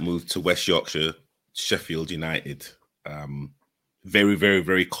make that move to West Yorkshire, Sheffield United. Very, very,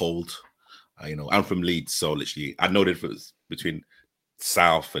 very cold. I'm from Leeds, so literally I know the difference between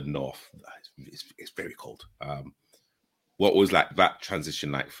south and north. It's very cold. What was like that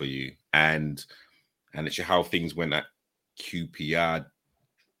transition like for you, and actually how things went at QPR?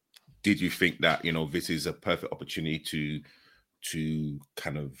 Did you think that this is a perfect opportunity to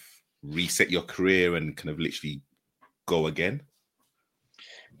kind of reset your career and kind of literally go again?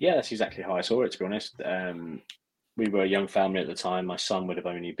 Yeah, that's exactly how I saw it, to be honest. We were a young family at the time. My son would have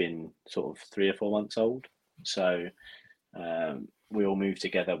only been sort of 3 or 4 months old. So we all moved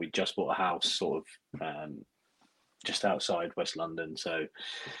together. We just bought a house sort of just outside West London. So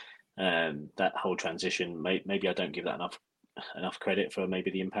that whole transition, maybe I don't give that enough credit for maybe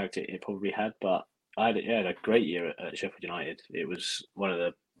the impact it probably had. But I had a great year at Sheffield United. It was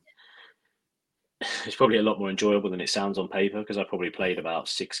it's probably a lot more enjoyable than it sounds on paper because I probably played about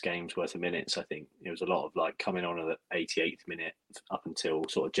 6 games worth of minutes. I think it was a lot of like coming on at the 88th minute up until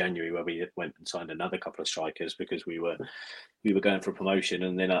sort of January, where we went and signed another couple of strikers because we were going for promotion,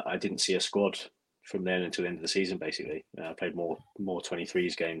 and then I didn't see a squad from then until the end of the season. Basically, I played more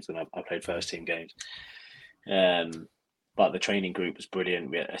 23s games than I played first team games. But the training group was brilliant.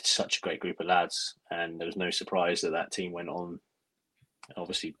 We had such a great group of lads, and there was no surprise that team went on.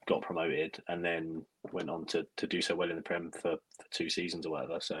 Obviously got promoted and then went on to do so well in the Prem for 2 seasons or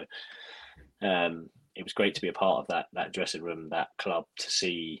whatever. So it was great to be a part of that dressing room, that club, to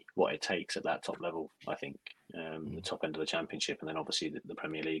see what it takes at that top level. I think the top end of the Championship, and then obviously the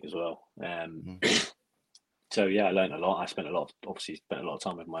Premier League as well. So yeah, I learned a lot. I spent a lot of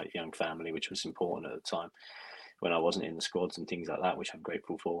time with my young family, which was important at the time when I wasn't in the squads and things like that, which I'm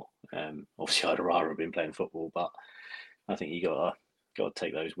grateful for. Obviously, I'd rather have been playing football, but I think you got to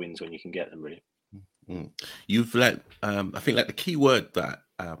take those wins when you can get them, really. You've I think the key word that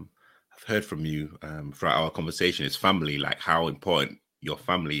I've heard from you throughout our conversation is family, like how important your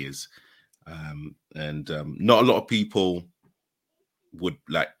family is. And not a lot of people would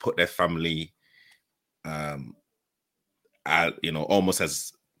put their family almost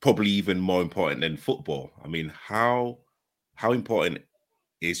as probably even more important than football. I mean, how important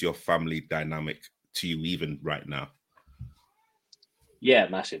is your family dynamic to you even right now? Yeah,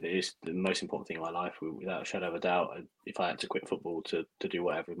 massive. It is the most important thing in my life, without a shadow of a doubt. If I had to quit football to do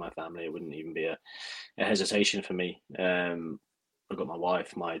whatever with my family, it wouldn't even be a hesitation for me. I've got my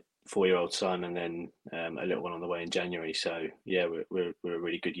wife, my 4-year-old son, and then a little one on the way in January. So yeah, we're a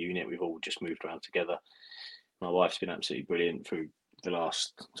really good unit. We've all just moved around together. My wife's been absolutely brilliant through the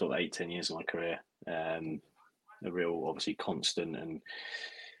last sort of 8-10 years of my career. A real, obviously, constant, and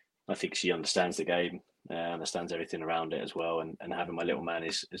I think she understands the game. Understands everything around it as well, and having my little man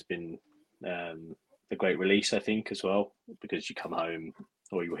has been a great release, I think, as well, because you come home,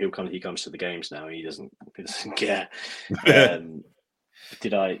 or he comes to the games now, and he doesn't care.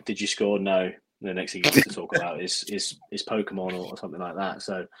 Did you score? No. The next thing he wants to talk about is Pokemon or something like that.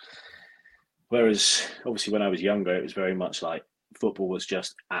 So whereas obviously when I was younger, it was very much like football was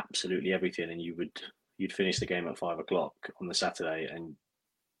just absolutely everything, and you'd finish the game at 5 o'clock on the Saturday, and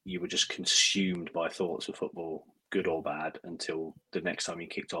you were just consumed by thoughts of football, good or bad, until the next time you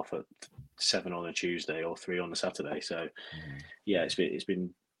kicked off at 7 on a Tuesday or 3 on a Saturday. So, yeah, it's been.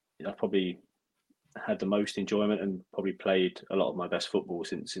 I've probably had the most enjoyment and probably played a lot of my best football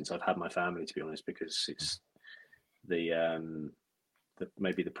since I've had my family, to be honest, because it's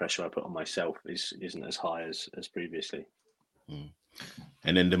maybe the pressure I put on myself isn't as high as previously.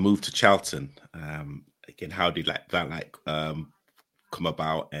 And then the move to Charlton. Again, how did that come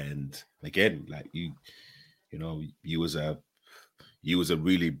about? And again, you was a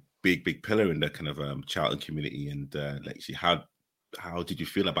really big pillar in the kind of Charlton community, and actually how did you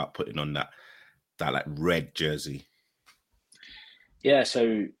feel about putting on that red jersey? Yeah,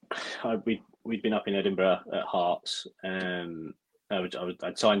 so we'd been up in Edinburgh at Hearts.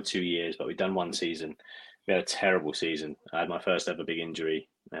 I'd signed 2 years, but we'd done 1 season. We had a terrible season. I had my first ever big injury,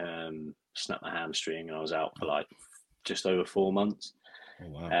 snapped my hamstring, and I was out for just over 4 months. Oh,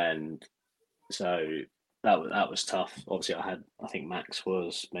 wow. And so that was tough. Obviously, I think Max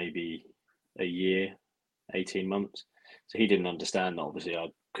was maybe a year, 18 months. So he didn't understand that obviously I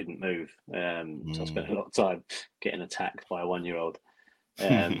couldn't move. So I spent a lot of time getting attacked by a 1-year-old.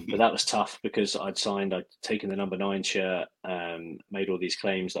 But that was tough because I'd taken the number 9 shirt, made all these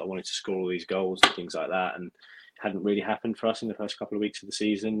claims that I wanted to score all these goals and things like that. And it hadn't really happened for us in the first couple of weeks of the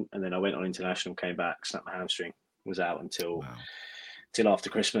season. And then I went on international, came back, snapped my hamstring, was out until till after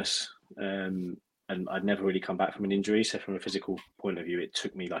Christmas. And I'd never really come back from an injury. So from a physical point of view, it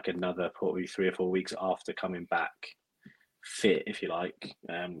took me like another probably 3 or 4 weeks after coming back fit, if you like,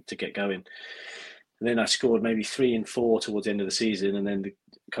 to get going. And then I scored maybe 3 and 4 towards the end of the season, and then the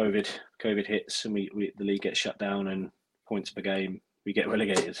COVID hits, and the league gets shut down, and points per game we get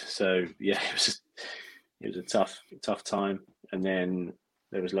relegated. So yeah, it was a tough time. And then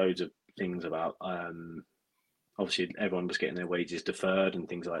there was loads of things about obviously everyone was getting their wages deferred and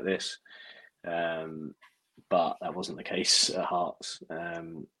things like this, but that wasn't the case at Hearts.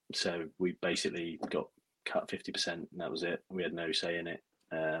 So we basically got cut 50%, and that was it. We had no say in it.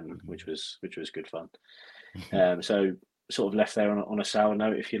 Which was good fun. So sort of left there on a sour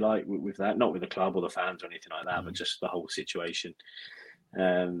note, if you like, with that. Not with the club or the fans or anything like that, but just the whole situation.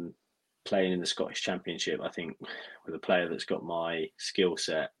 Playing in the Scottish Championship, I think, with a player that's got my skill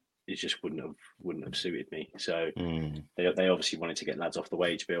set, it just wouldn't have suited me. So they obviously wanted to get lads off the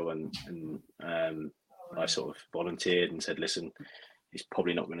wage bill, and I sort of volunteered and said, listen, it's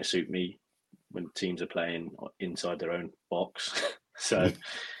probably not going to suit me when teams are playing inside their own box. So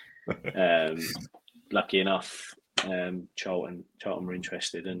lucky enough, Charlton were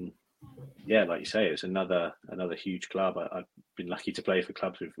interested, and yeah, like you say, it's another huge club. I've been lucky to play for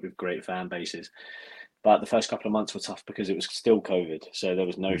clubs with great fan bases, but the first couple of months were tough because it was still COVID, so there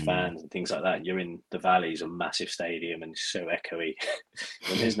was no fans and things like that. You're in the Valleys, a massive stadium, and it's so echoey,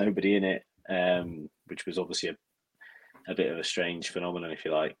 and there's nobody in it, which was obviously a bit of a strange phenomenon, if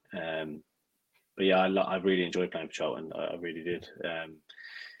you like. But yeah, I really enjoyed playing for Charlton. I really did.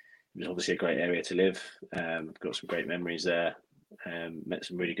 It was obviously a great area to live. Got some great memories there. Met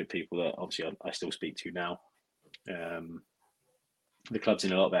some really good people that obviously I still speak to now. The club's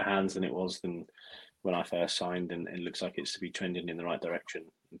in a lot better hands than it was than when I first signed, and it looks like it's to be trending in the right direction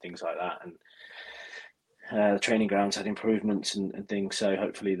and things like that. And the training grounds had improvements and things. So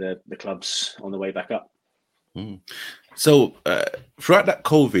hopefully the club's on the way back up. So throughout that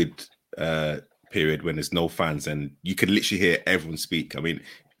COVID period when there's no fans and you can literally hear everyone speak, I mean,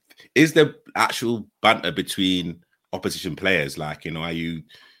 is there actual banter between opposition players? Like, you know, are you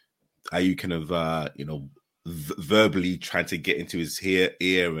kind of verbally trying to get into his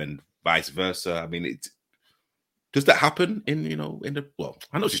ear and vice versa? I mean, does that happen in the, well,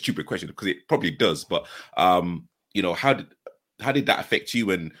 I know it's a stupid question because it probably does, but how did that affect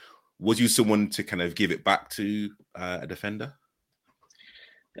you, and was you someone to kind of give it back to a defender?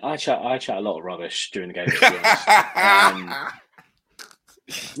 I chat a lot of rubbish during the game, to be honest.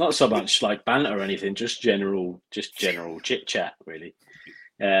 Not so much like banter or anything, just general chit chat, really.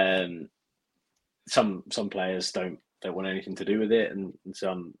 Some players don't want anything to do with it, and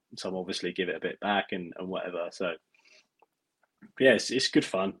some obviously give it a bit back and whatever. So yeah, it's good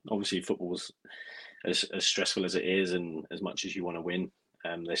fun. Obviously, football's as stressful as it is, and as much as you want to win,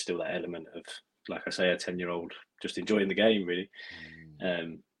 there's still that element of, like I say, a 10-year-old just enjoying the game, really.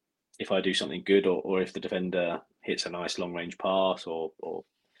 If I do something good, or if the defender hits a nice long-range pass or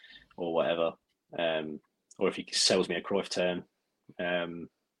whatever, or if he sells me a Cruyff turn,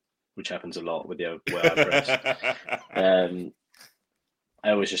 which happens a lot with the way I press, I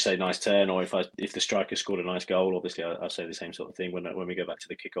always just say nice turn, or if the striker scored a nice goal, obviously I'll say the same sort of thing when we go back to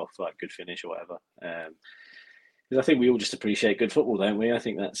the kickoff, like good finish or whatever. Because I think we all just appreciate good football, don't we? I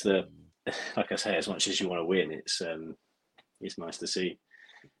think that's like I say, as much as you want to win, it's nice to see.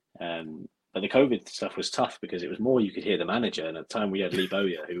 But the COVID stuff was tough because it was more you could hear the manager, and at the time we had Lee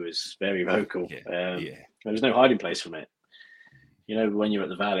Bowyer, who was very vocal. There was no hiding place from it. You know, when you're at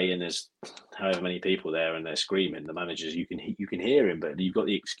the Valley and there's however many people there and they're screaming, the managers, you can hear him, but you've got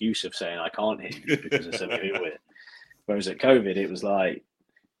the excuse of saying I can't hear you because there's so many people here. Whereas at COVID, it was like,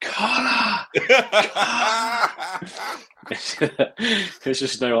 Connor! There's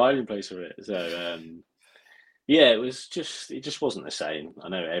just no hiding place for it. So yeah, it just wasn't the same. I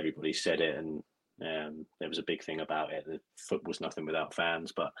know everybody said it, and there was a big thing about it. The football's nothing without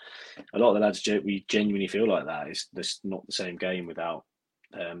fans, but a lot of the lads, we genuinely feel like that. It's not the same game without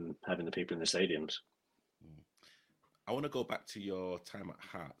having the people in the stadiums. I want to go back to your time at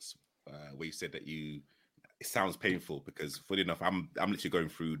Hearts, where you said that it sounds painful because, funny enough, I'm literally going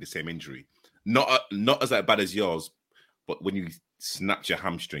through the same injury. Not as bad as yours, but when you snapped your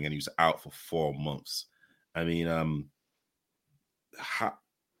hamstring and you was out for 4 months. I mean,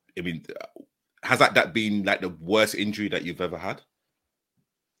 has that been like the worst injury that you've ever had?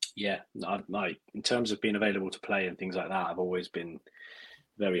 Yeah, in terms of being available to play and things like that, I've always been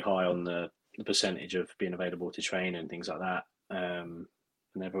very high on the percentage of being available to train and things like that. I've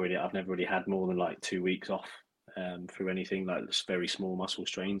never really had more than like 2 weeks off through anything like very small muscle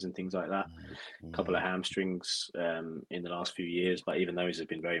strains and things like that. A couple of hamstrings in the last few years, but even those have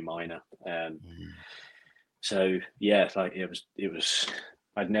been very minor. So yeah, like it was.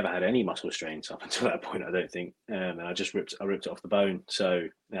 I'd never had any muscle strains up until that point, I don't think, and I ripped it off the bone. So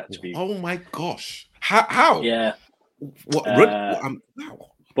that to be. Oh my gosh! How? Yeah. What?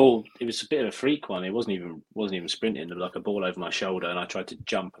 Ball. It was a bit of a freak one. It wasn't even sprinting. There was like a ball over my shoulder, and I tried to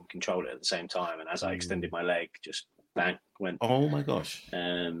jump and control it at the same time. And as I extended my leg, just bang went. Oh my gosh!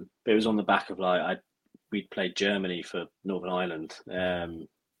 But it was on the back of we'd played Germany for Northern Ireland, and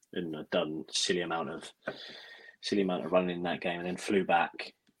I'd done silly amount of running in that game, and then flew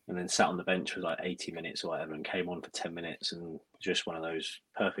back, and then sat on the bench for like 80 minutes or whatever, and came on for 10 minutes, and just one of those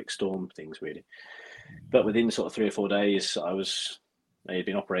perfect storm things, really. But within sort of 3 or 4 days, they had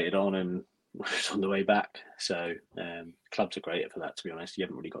been operated on and was on the way back. So clubs are great for that, to be honest. You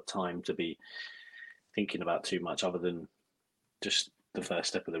haven't really got time to be thinking about too much other than just the first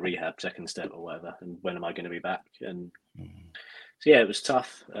step of the rehab, second step or whatever, and when am I going to be back? And so yeah, it was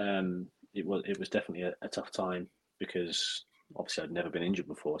tough. It was definitely a tough time because obviously I'd never been injured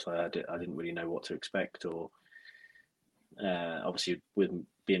before, so I didn't really know what to expect. Or obviously with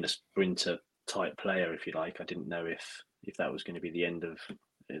being a sprinter type player, if you like, I didn't know if that was going to be the end of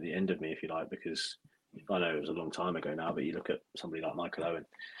me, if you like, because I know it was a long time ago now. But you look at somebody like Michael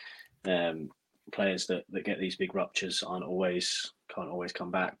Owen, players that get these big ruptures can't always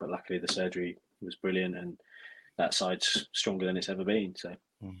come back. But luckily the surgery was brilliant, and that side's stronger than it's ever been. So.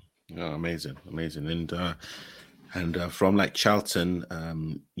 Oh, amazing. And from like Charlton,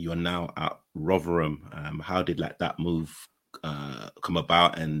 you are now at Rotherham. How did that move come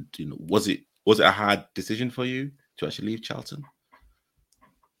about? And was it a hard decision for you to actually leave Charlton?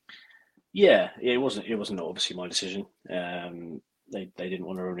 Yeah, it wasn't obviously my decision. They didn't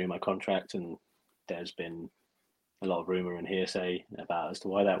want to renew my contract, and there's been a lot of rumor and hearsay about as to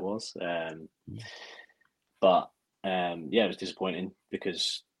why that was. But it was disappointing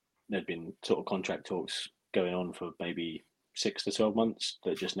because there'd been sort of contract talks going on for maybe 6 to 12 months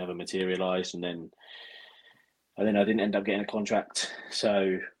that just never materialised, and then I didn't end up getting a contract.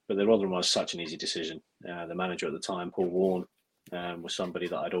 So, but the Rotherham was such an easy decision. The manager at the time, Paul Warne, was somebody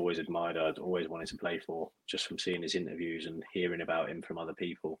that I'd always admired. I'd always wanted to play for, just from seeing his interviews and hearing about him from other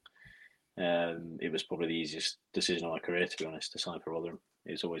people. It was probably the easiest decision of my career, to be honest, to sign for Rotherham.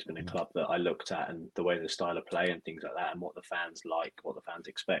 It's always been a club that I looked at, and the way the style of play and things like that, and what the fans like, what the fans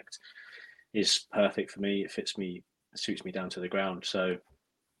expect, is perfect for me. It fits me, suits me down to the ground. So,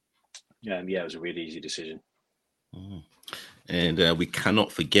 it was a really easy decision. And we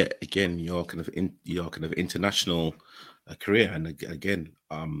cannot forget again your kind of international career. And again,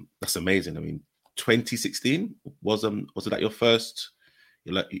 that's amazing. I mean, 2016 was it that your first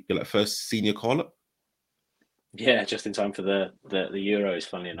first senior call up? Yeah, just in time for the Euros,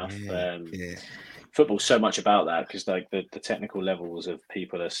 funnily enough. Football's so much about that, because like the technical levels of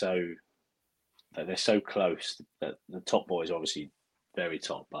people are they're so close that the top boys are obviously very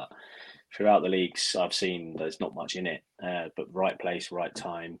top, but throughout the leagues I've seen there's not much in it. But right place, right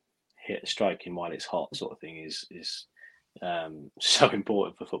time, striking while it's hot sort of thing is so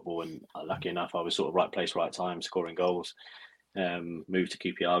important for football. And lucky enough, I was sort of right place, right time, scoring goals. Moved to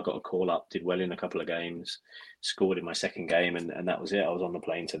QPR, got a call up, did well in a couple of games, scored in my second game, and that was it. I was on the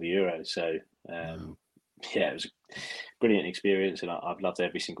plane to the Euros. So it was a brilliant experience, and I've loved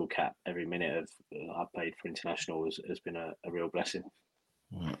every single cap. Every minute of I've played for international has been a real blessing.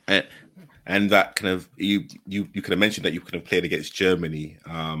 And that kind of you could have mentioned that you could have played against Germany.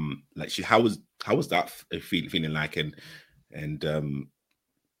 How was that feeling like? And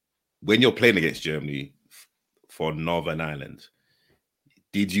when you're playing against Germany for Northern Ireland,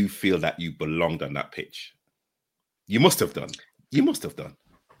 did you feel that you belonged on that pitch? You must have done.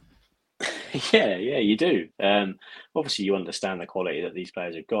 Yeah, you do. Obviously, you understand the quality that these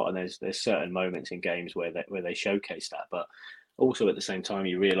players have got, and there's certain moments in games where they showcase that. But also at the same time,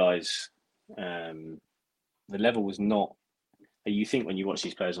 you realise the level was not. You think when you watch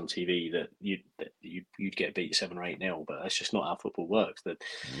these players on TV that you'd get beat 7 or 8-0, but that's just not how football works.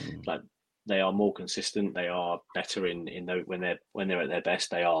 Like they are more consistent. They are better when they're at their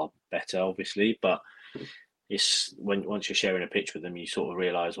best. They are better, obviously, but it's once you're sharing a pitch with them, you sort of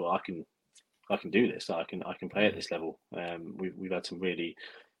realise, well, I can do this. I can play at this level. We've had some really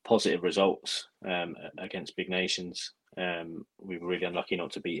positive results against big nations. We were really unlucky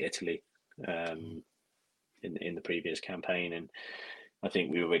not to beat Italy in the previous campaign, and I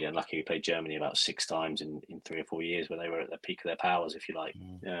think we were really unlucky. We played Germany about 6 times in 3 or 4 years where they were at the peak of their powers, if you like.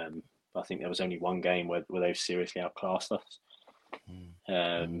 I think there was only one game where they've seriously outclassed us.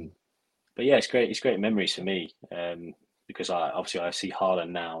 but yeah, it's great. It's great memories for me because I see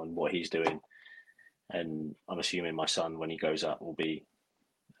Haaland now and what he's doing, and I'm assuming my son, when he grows up, will be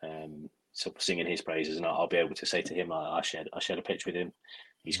sort of singing his praises, and I'll be able to say to him, I shared a pitch with him.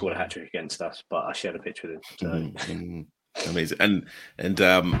 He scored a hat-trick against us, but I shared a pitch with him. So amazing. And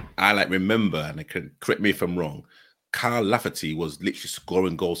I remember, and I can correct me if I'm wrong, Carl Lafferty was literally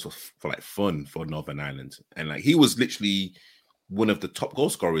scoring goals for like fun for Northern Ireland, and like he was literally one of the top goal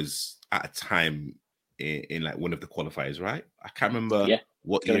scorers at a time in like one of the qualifiers, right? I can't remember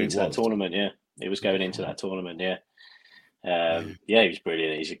what year it was. That tournament, yeah. It was going into that tournament, yeah. He was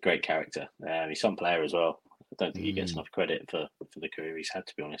brilliant. He's a great character. He's some player as well. I don't think he gets enough credit for the career he's had,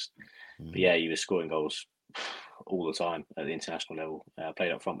 to be honest. But yeah, he was scoring goals all the time at the international level. I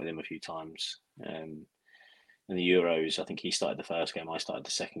played up front with him a few times. In the Euros, I think he started the first game, I started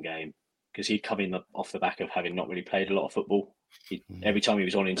the second game, because he'd come in off the back of having not really played a lot of football. Every time he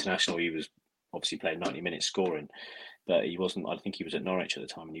was on international, he was obviously playing 90 minutes scoring, but he wasn't. I think he was at Norwich at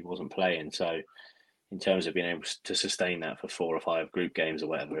the time and he wasn't playing. So in terms of being able to sustain that for 4 or 5 group games or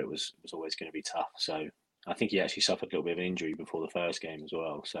whatever, it was always going to be tough. So I think he actually suffered a little bit of an injury before the first game as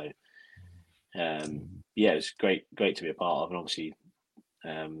well. So it was great to be a part of, and obviously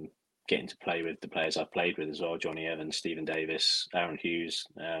getting to play with the players I've played with as well, Johnny Evans, Stephen Davis, Aaron Hughes,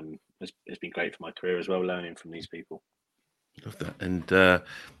 has been great for my career as well, learning from these people. Love that. And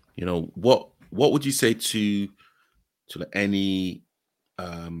what would you say to any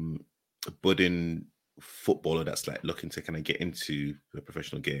budding footballer that's like looking to kind of get into the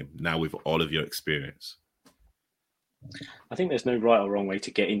professional game now with all of your experience? I think there's no right or wrong way to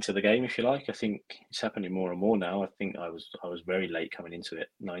get into the game, if you like. I think it's happening more and more now. I think I was very late coming into it,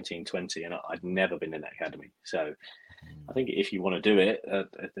 19, 20, and I'd never been in that academy. So I think if you want to do it,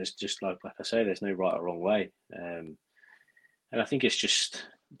 there's just like I say, there's no right or wrong way. And I think it's just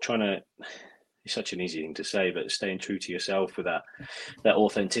trying to. It's such an easy thing to say, but staying true to yourself with that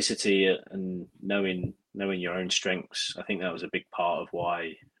authenticity and knowing your own strengths. I think that was a big part of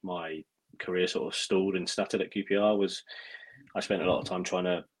why my career sort of stalled and stuttered at QPR. Was I spent a lot of time trying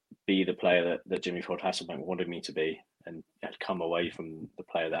to be the player that Jimmy Ford Hasselbank wanted me to be, and had come away from the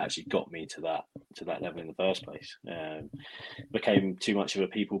player that actually got me to that level in the first place. Became too much of a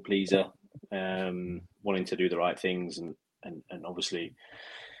people pleaser, wanting to do the right things, and obviously.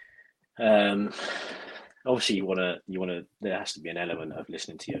 Obviously you want to there has to be an element of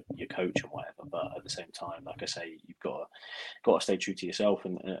listening to your coach and whatever, but at the same time, like I say, you've got to stay true to yourself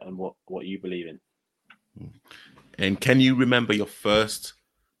and what you believe in. And can you remember your first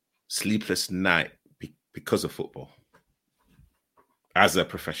sleepless night because of football as a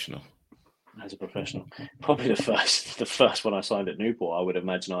professional? Probably the first one I signed at Newport. I would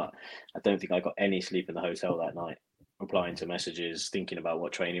imagine I don't think I got any sleep in the hotel that night, replying to messages, thinking about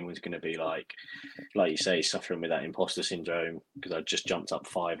what training was going to be like you say, suffering with that imposter syndrome because I just jumped up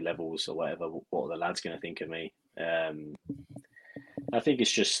 5 levels or whatever. What are the lads going to think of me? I think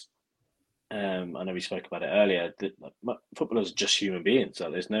it's just I know we spoke about it earlier that footballers are just human beings.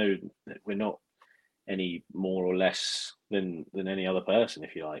 So we're not any more or less than any other person,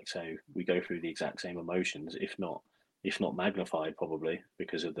 if you like. So we go through the exact same emotions, if not magnified, probably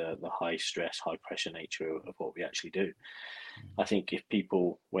because of the high stress, high pressure nature of what we actually do. I think if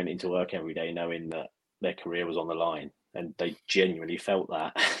people went into work every day knowing that their career was on the line and they genuinely felt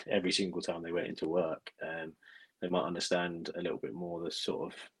that every single time they went into work, they might understand a little bit more the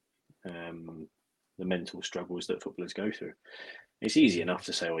sort of the mental struggles that footballers go through. It's easy enough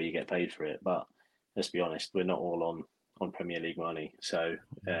to say, well, you get paid for it, but let's be honest, we're not all on Premier League money. So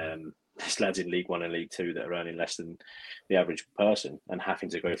there's lads in League One and League Two that are earning less than the average person and having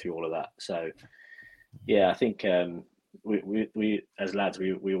to go through all of that. So yeah, I think we as lads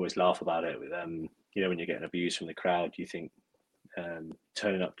we always laugh about it. With when you're getting abused from the crowd, you think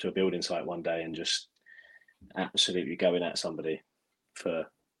turning up to a building site one day and just absolutely going at somebody for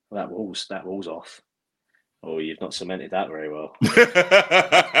that wall's off, or you've not cemented that very well.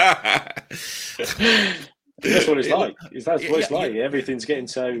 That's what it's like. That's what it's like. Everything's getting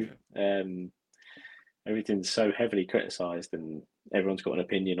so everything's so heavily criticised, and everyone's got an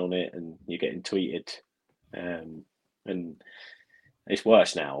opinion on it, and you're getting tweeted, and it's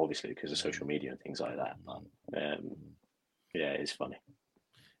worse now, obviously, because of social media and things like that. But it's funny.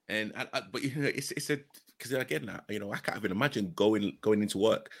 And but it's a because again, I can't even imagine going into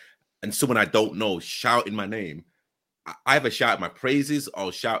work and someone I don't know shouting my name. I either shout my praises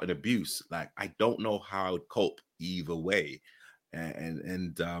or shout an abuse. Like I don't know how I would cope either way. And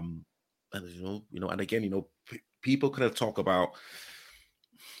and again, people kind of talk about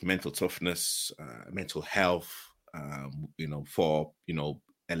mental toughness, mental health, for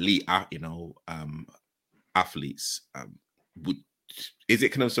elite, athletes. Is it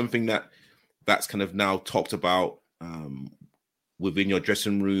kind of something that's kind of now talked about within your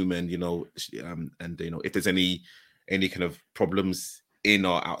dressing room, and if there's any kind of problems in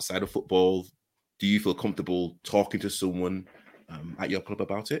or outside of football, do you feel comfortable talking to someone at your club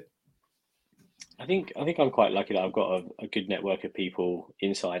about it? I think I'm quite lucky that I've got a good network of people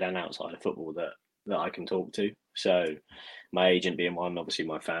inside and outside of football that I can talk to. So my agent being one, obviously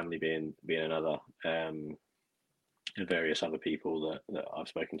my family being another, and various other people that I've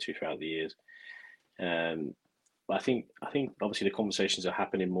spoken to throughout the years. But I think obviously the conversations are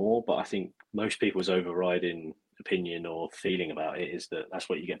happening more, but I think most people's overriding opinion or feeling about it is that that's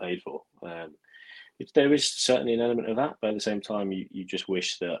what you get paid for. There is certainly an element of that, but at the same time, you just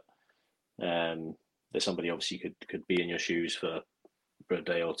wish that that somebody obviously could be in your shoes for a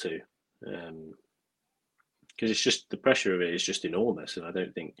day or two, because it's just the pressure of it is just enormous, and I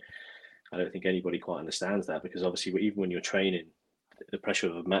don't think anybody quite understands that, because obviously even when you're training, the pressure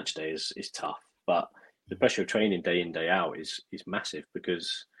of a match day is tough, but the pressure of training day in day out is massive,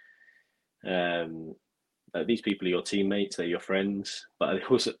 because these people are your teammates, they're your friends, but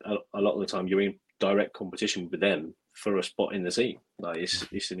also a lot of the time you're in direct competition with them for a spot in the team. Like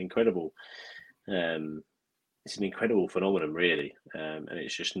it's an incredible phenomenon, really, and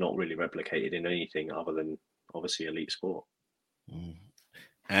it's just not really replicated in anything other than obviously elite sport.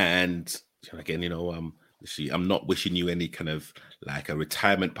 And again, I'm not wishing you any kind of like a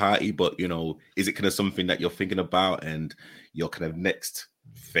retirement party, but is it kind of something that you're thinking about and your kind of next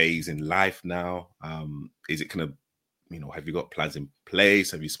phase in life now? Is it kind of, have you got plans in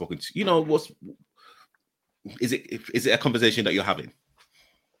place? Have you spoken to, is it a conversation that you're having?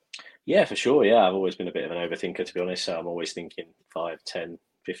 Yeah, for sure. Yeah, I've always been a bit of an overthinker, to be honest. So I'm always thinking 5, 10,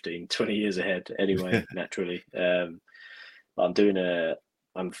 15, 20 years ahead anyway, naturally. I'm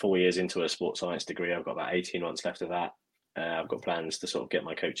 4 years into a sports science degree. I've got about 18 months left of that. I've got plans to sort of get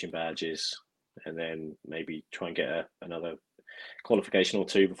my coaching badges and then maybe try and get another qualification or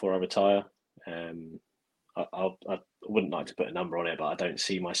two before I retire. I wouldn't like to put a number on it, but I don't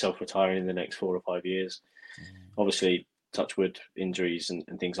see myself retiring in the next 4 or 5 years. Obviously, touch wood, injuries and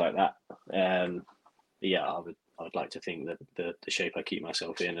things like that. Yeah, I would like to think that the shape I keep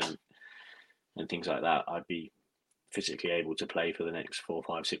myself in and things like that, I'd be physically able to play for the next 4,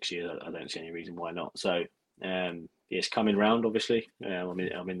 5, 6 years. I don't see any reason why not. So it's coming round, obviously.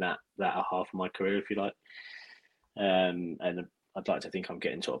 I'm in that half of my career, if you like. And I'd like to think I'm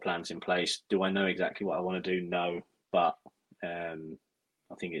getting sort of plans in place. Do I know exactly what I want to do? No, but I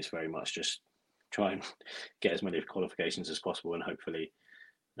think it's very much just try and get as many qualifications as possible, and hopefully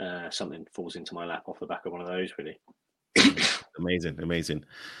something falls into my lap off the back of one of those, really. Amazing.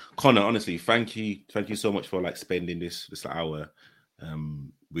 Connor, honestly, thank you so much for like spending this hour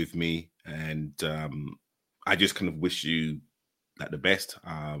with me, and I just kind of wish you like the best.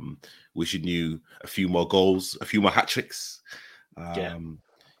 Wishing you a few more goals, a few more hat tricks. And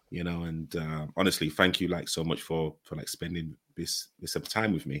honestly, thank you like so much for like spending this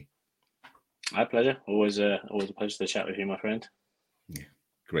time with me. My pleasure. Always a pleasure to chat with you, my friend. Yeah,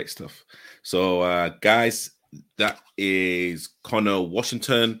 great stuff. So, guys, that is Connor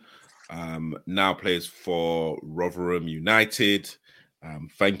Washington. Now plays for Rotherham United.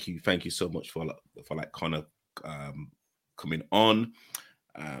 Thank you so much for like Connor coming on.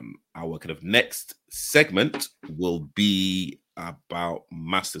 Our kind of next segment will be about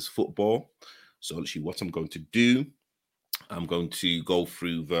Masters football. So actually, what I'm going to do, I'm going to go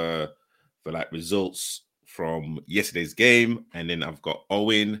through the like results from yesterday's game, and then I've got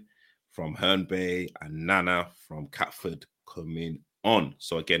Owen from Herne Bay and Nana from Catford coming on.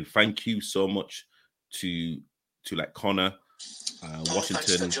 So again, thank you so much to like Connor Washington.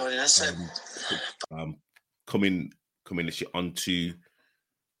 Thanks for joining us. Coming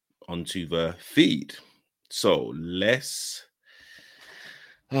onto the feed. So let's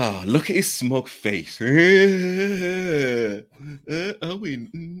look at his smug face.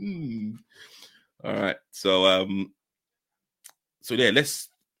 Owen. All right. So yeah, let's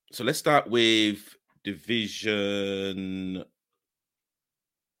start with Division.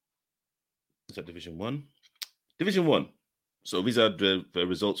 Is that Division 1? Division 1. So these are the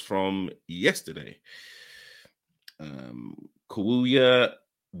results from yesterday. Kawuya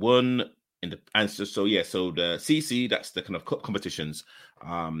won in the answer. So the CC, that's the kind of cup competitions.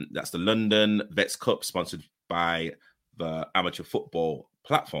 That's the London Vets Cup, sponsored by the amateur football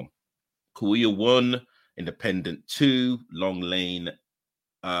platform. Kawuya won. Independent 2, Long Lane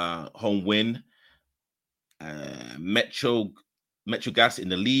home win. Metro Gas in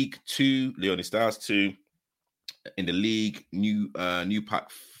the league 2, Leone Stars 2. In the league, New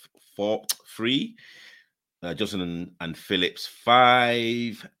Pack 3, Johnson and Phillips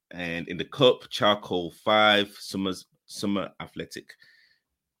 5, and in the cup, Charcoal 5, Summer Athletic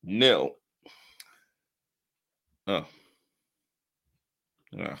 0. Oh,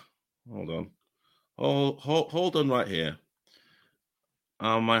 yeah. Hold on. Hold on right here.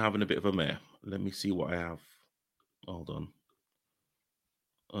 Am I having a bit of a mare? Let me see what I have. Hold on.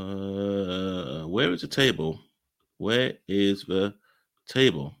 Where is the table? Where is the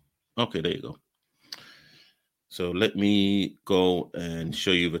table? Okay, there you go. So let me go and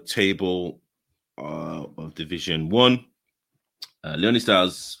show you the table of Division 1. Leonie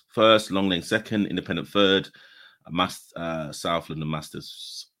Stars first, Long Lane second, Independent third, South London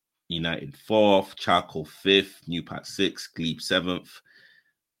Masters United 4th, Charcoal 5th, New Pack 6th, Glebe 7th,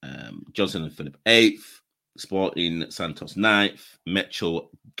 Johnson and Philip 8th, Sporting Santos 9th, Metro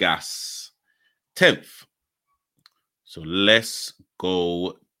Gas 10th. So let's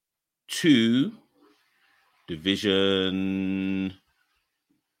go to Division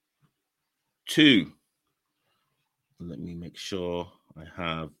 2. Let me make sure I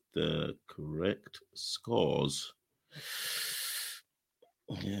have the correct scores.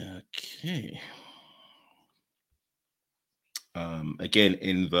 Yeah, okay. Again,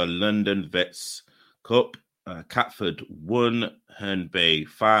 in the London Vets Cup, Catford 1, Herne Bay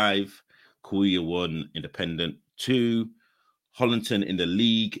 5, Kouya 1, Independent 2, Hollington in the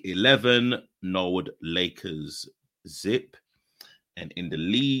league 11, Norwood Lakers zip. And in the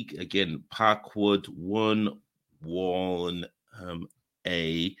league, again, Parkwood 1, Warren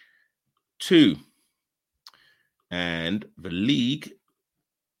A 2. And the league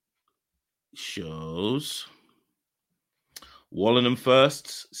shows Wallenham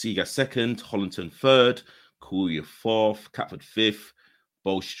first, Seagas second, Hollington third, Kouya 4th, Catford 5th,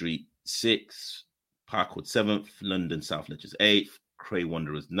 Bow Street 6th, Parkwood 7th, London South Ledgers 8th, Cray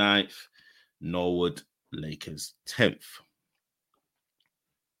Wanderers 9th, Norwood Lakers 10th.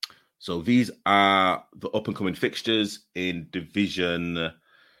 So these are the up-and-coming fixtures in Division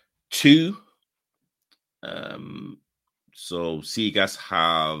 2. So Seagas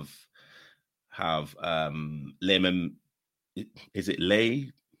have Lehman. Is it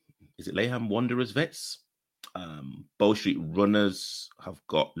Leyham Wanderers Vets? Bow Street Runners have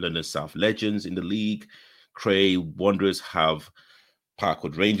got London South Legends in the league. Cray Wanderers have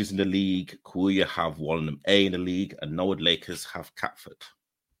Parkwood Rangers in the league. Kouya have Wallenham A in the league, and Norwood Lakers have Catford.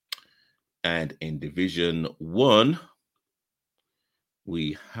 And in Division 1,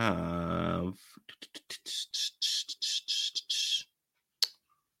 we have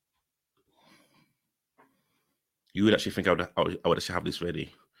you would actually think I would actually have this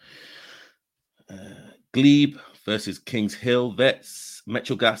ready. Glebe versus Kings Hill Vets,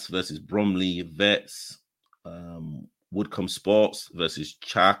 Metro Gas versus Bromley Vets, Woodcombe Sports versus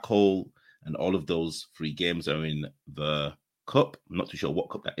Charcoal, and all of those 3 games are in the cup. I'm not too sure what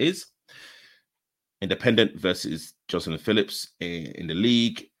cup that is. Independent versus Johnson and Phillips in the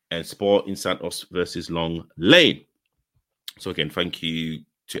league, and Sporting Santos versus Long Lane. So again, thank you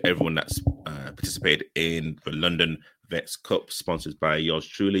to everyone that's participated in the London Vets Cup, sponsored by yours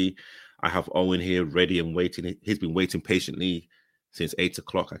truly. I have Owen here ready and waiting. He's been waiting patiently since 8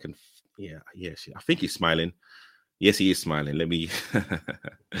 o'clock. I think he's smiling. Yes, he is smiling. Let me.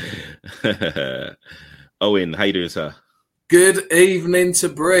 Owen, how you doing, sir? Good evening to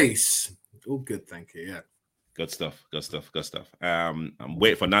Brace. All good, thank you. Yeah, good stuff. I'm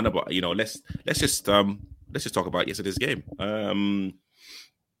waiting for Nana, but let's just talk about yesterday's game.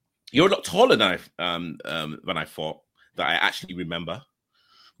 You're a lot taller than I thought. That I actually remember.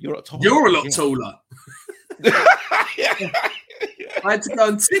 You're a lot taller. You're a lot taller. I had to go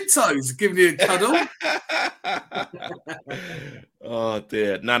on tiptoes, giving you a cuddle. Oh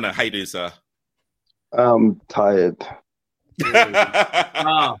dear, Nana, how you doing, sir? I'm tired.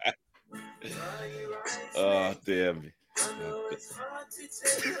 Oh dear me.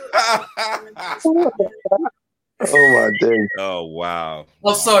 Oh my days. Oh wow.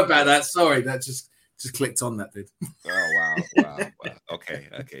 Oh, sorry about that. Sorry, that just clicked on, that did. Oh wow.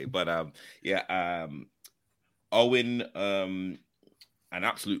 Okay. But Owen, an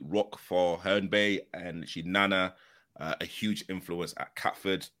absolute rock for Herne Bay, and Nana, a huge influence at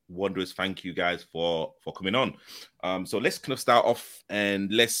Catford Wanderers. Thank you guys for coming on. So let's kind of start off,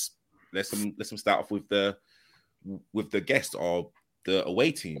 and let's start off with the guest or the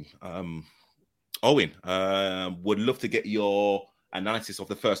away team. Owen, would love to get your analysis of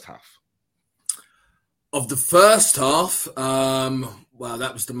the first half. Of the first half, well,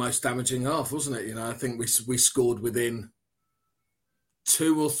 that was the most damaging half, wasn't it? I think we scored within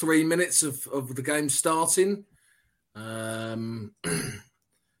 2 or 3 minutes of the game starting. The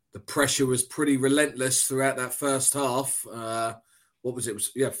pressure was pretty relentless throughout that first half. What was it? It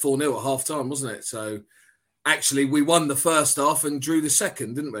was 4-0 at half time, wasn't it? So actually, we won the first half and drew the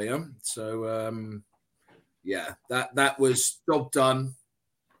second, didn't we? So that was job done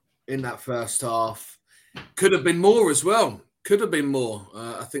in that first half. Could have been more as well. Could have been more.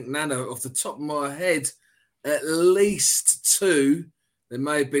 I think Nana, off the top of my head, at least 2. There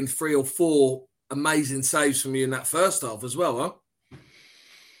may have been 3 or 4 amazing saves from you in that first half as well, huh?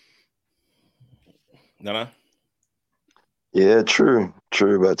 Nana? Yeah, true.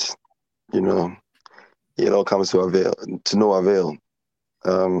 But, it all comes to no avail.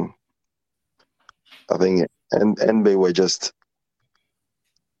 I think NB were just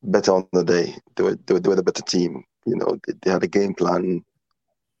better on the day. They were the better team. They had a game plan,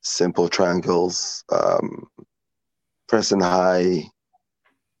 simple triangles, pressing high,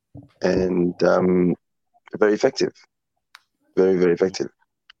 and very effective. Very, very effective.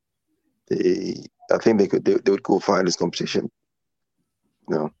 I think they would go far in this competition.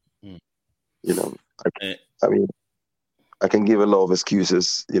 I mean, I can give a lot of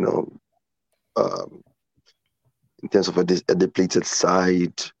excuses, in terms of a depleted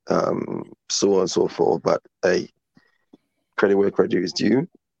side, so on and so forth. But credit where credit is due,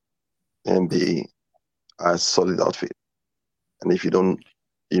 and be a solid outfit. And if you don't,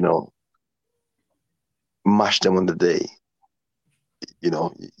 mash them on the day,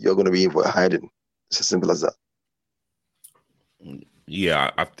 you're going to be in for a hiding. It's as simple as that.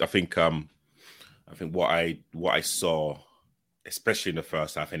 Yeah, I think what I saw, especially in the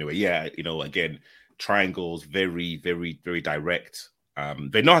first half, anyway. Yeah, again, triangles, very, very, very direct.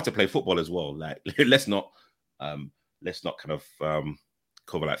 They know how to play football as well. Like, let's not kind of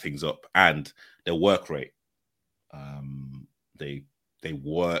cover that things up. And their work rate, they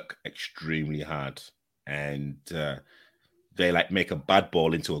work extremely hard, and they make a bad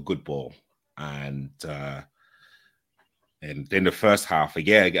ball into a good ball. And then the first half,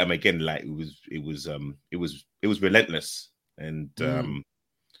 again, it was relentless. And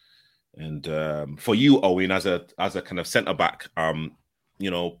for you, Owen, as a kind of centre back,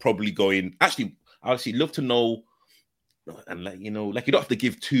 probably going. Actually, I actually love to know, and you don't have to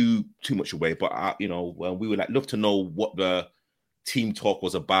give too much away, but we would love to know what the team talk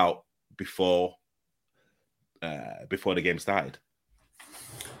was about before the game started.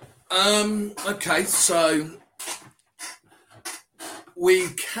 Okay, so we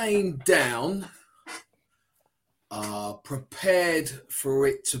came down prepared for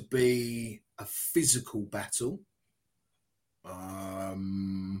it to be a physical battle.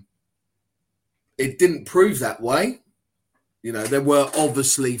 It didn't prove that way. There were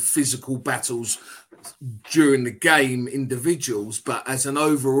obviously physical battles during the game, individuals, but as an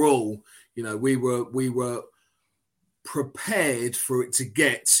overall, we were prepared for it to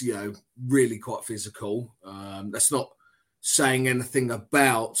get, really quite physical. That's not saying anything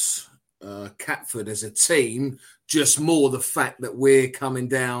about Catford as a team, just more the fact that we're coming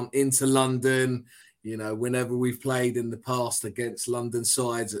down into London. Whenever we've played in the past against London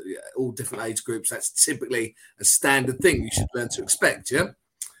sides, all different age groups, that's typically a standard thing you should learn to expect, yeah?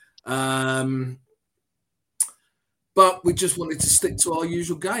 But we just wanted to stick to our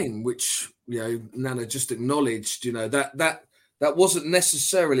usual game, which, Nana just acknowledged, that wasn't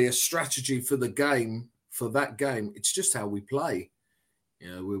necessarily a strategy for the game, for that game. It's just how we play.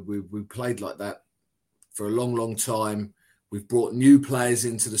 We played like that for a long, long time. We've brought new players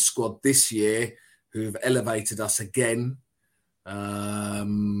into the squad this year who've elevated us again.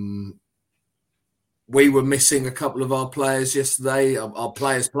 We were missing a couple of our players yesterday. Our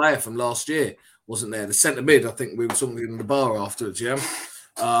players' player from last year wasn't there. The centre mid, I think we were talking in the bar afterwards, yeah?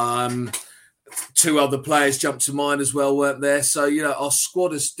 2 other players jumped to mind as well, weren't there? So, our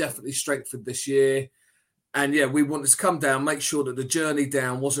squad has definitely strengthened this year. And, we wanted to come down, make sure that the journey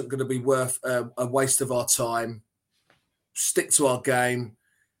down wasn't going to be worth a waste of our time. Stick to our game.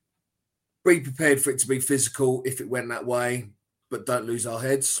 Be prepared for it to be physical if it went that way, but don't lose our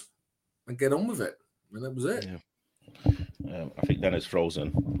heads and get on with it. And that was it. Yeah. I think Dennis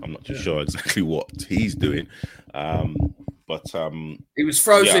frozen. I'm not too sure exactly what he's doing. But he was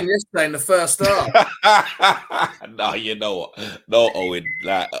frozen yesterday in the first half. No, you know what? No, Owen.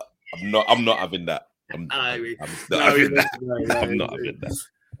 I'm not having that. I'm not having that.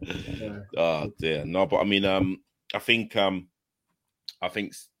 Yeah. Oh dear. No, but I mean, I think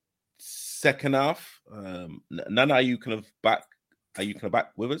second half. Nana, are you kind of back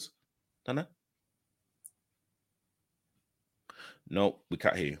with us, Nana? No, we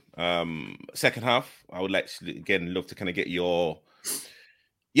can't hear you. Second half, I would love to kind of get your.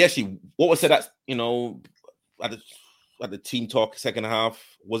 Yeah, actually, what was said that at the team talk second half?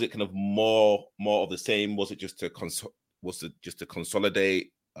 Was it kind of more of the same? Was it just to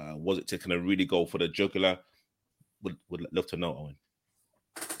consolidate? Was it to kind of really go for the jugular? Would love to know, Owen.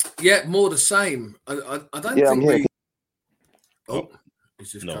 Yeah, more the same. I don't Yeah, think I'm here. we. Oh,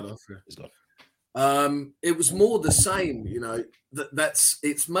 it's just cut off. It's gone. It was more the same, you know.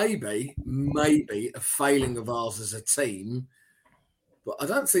 It's maybe a failing of ours as a team, but I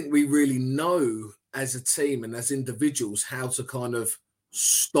don't think we really know as a team and as individuals how to kind of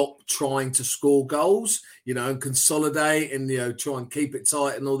stop trying to score goals, you know, and consolidate and, you know, try and keep it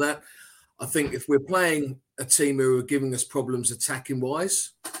tight and all that. I think if we're playing a team who are giving us problems attacking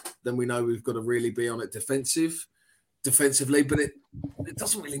wise, then we know we've got to really be on it defensively, but it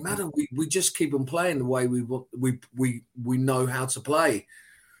doesn't really matter. We just keep on playing the way we know how to play.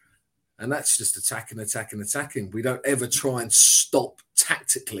 And that's just attacking. We don't ever try and stop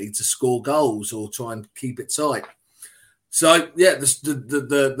tactically to score goals or try and keep it tight. So yeah,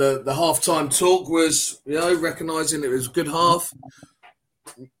 the halftime talk was, you know, recognizing it was a good half.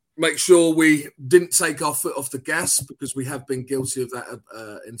 Make sure we didn't take our foot off the gas because we have been guilty of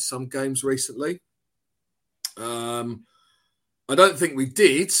that in some games recently. I don't think we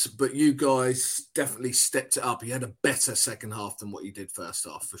did, but you guys definitely stepped it up. You had a better second half than what you did first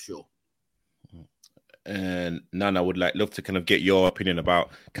half, for sure. And Nana, would love to kind of get your opinion about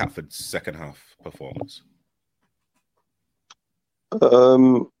Catford's second half performance.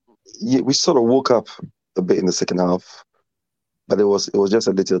 Yeah, we sort of woke up a bit in the second half, but it was just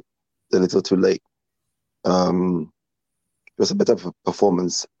a little too late. It was a better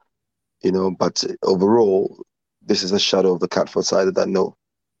performance, you know, but overall, this is a shadow of the Catford side that I know.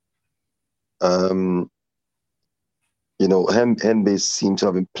 You know, Henbe seemed to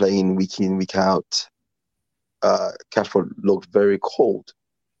have been playing week in, week out. Catford looked very cold,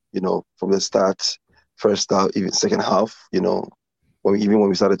 you know, from the start, first half, even second half, you know, when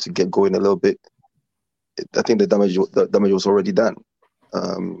we started to get going a little bit, I think the damage was already done.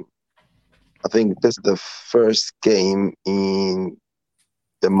 I think this is the first game in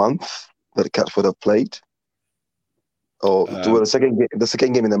a month that Catford have played. Or the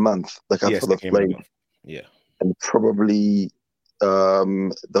second game in a month that Catford have played. Yeah. And probably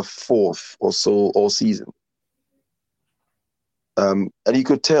the fourth or so all season. And you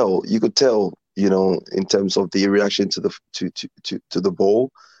could tell, you know, in terms of the reaction to the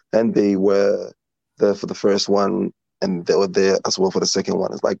ball, and they were there for the first one, and they were there as well for the second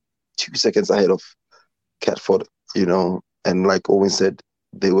one. It's like 2 seconds ahead of Catford, you know, and like Owen said,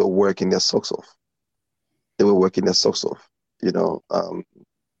 they were working their socks off. You know,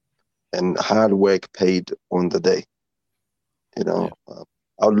 and hard work paid on the day. You know,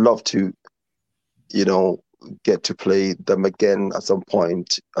 I would love to, you know, get to play them again at some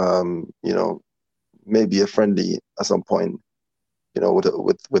point. You know, maybe a friendly at some point. You know,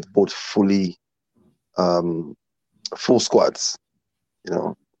 with both fully full squads. You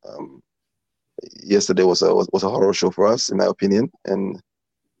know, yesterday was a horror show for us, in my opinion, and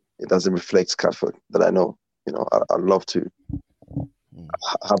it doesn't reflect Catford that I know. You know, I'd love to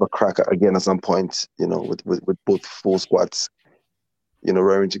have a crack again at some point. You know, with both full squads. You know,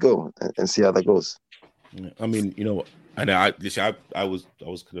 raring to go and see how that goes. I mean, you know, and I was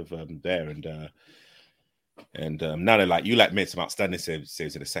kind of there, and Nana, like you made some outstanding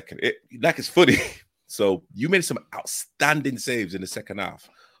saves in the second. It's funny. So you made some outstanding saves in the second half,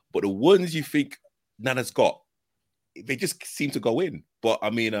 but the ones you think Nana's got, they just seem to go in. But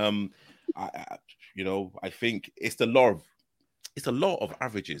I mean, I think it's a lot of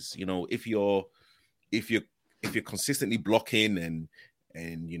averages. You know, if you're consistently blocking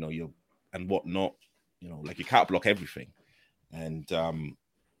and you know you're and whatnot, you know, like you can't block everything. And it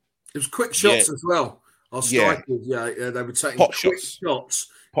was quick shots as well. Our strikers, they were taking quick shots,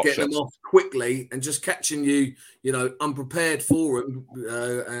 getting them off quickly, and just catching you, you know, unprepared for them,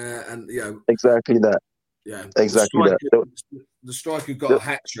 and you know exactly that. Yeah, exactly the striker got a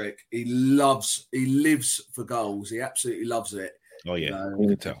hat trick. He lives for goals. He absolutely loves it. Oh yeah, you know, you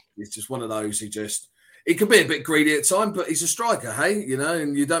can tell. He's just one of those. He can be a bit greedy at times, but he's a striker, hey, you know,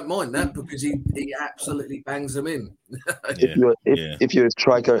 and you don't mind that because he absolutely bangs them in. If you're a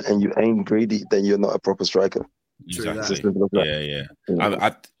striker and you ain't greedy, then you're not a proper striker. Exactly. Yeah.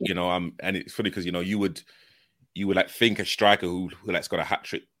 And it's funny because you know you would like think a striker who like's got a hat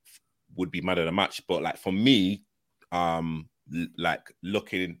trick would be man of the match, but like for me, like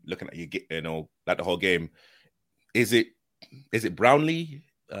looking at you know, like the whole game, is it Brownlee?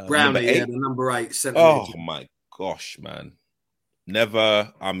 Brownlee, the number 8. Oh my gosh, man!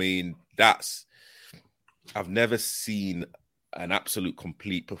 Never. I mean, I've never seen an absolute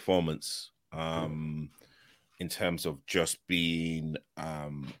complete performance in in terms of just being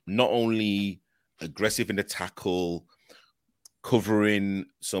not only aggressive in the tackle, covering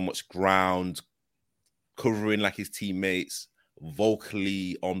so much ground, covering like his teammates,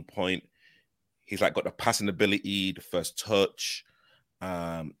 vocally on point. He's like got the passing ability, the first touch.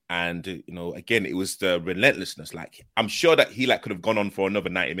 And you know, again, it was the relentlessness. Like, I'm sure that he like could have gone on for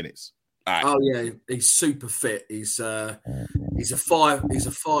another 90 minutes. Oh yeah, he's super fit. He's a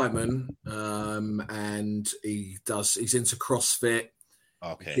fireman, and he's into CrossFit.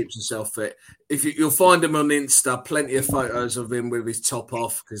 Okay, he keeps himself fit. If you'll find him on Insta, plenty of photos of him with his top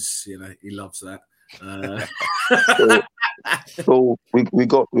off because you know he loves that. So we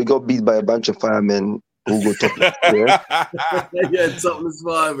got beat by a bunch of firemen who go topless. Yeah, topless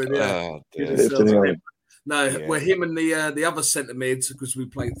firemen. Yeah. No, Yeah. we're him and the other centre mid because we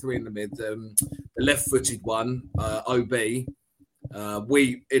played three in the mid. The left-footed one, OB.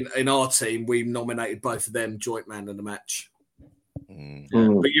 We in our team we nominated both of them joint man of the match.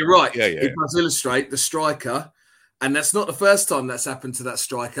 But you're right. It does illustrate the striker, and that's not the first time that's happened to that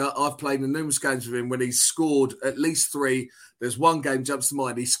striker. I've played in numerous games with him when he's scored at least 3. There's one game jumps to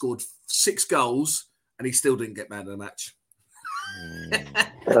mind. He scored 6 goals and he still didn't get man of the match.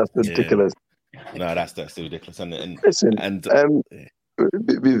 That's ridiculous. No, that's ridiculous. Listen,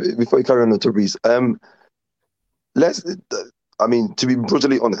 before you carry on, Tobias, to be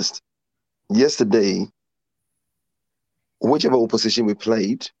brutally honest, yesterday, whichever opposition we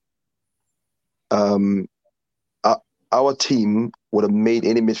played, our team would have made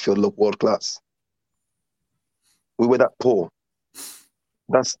any midfield look world class. We were that poor.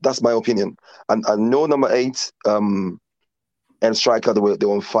 That's my opinion. And I know number 8 and striker, they were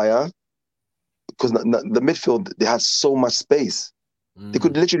on fire. Because the midfield, they had so much space. They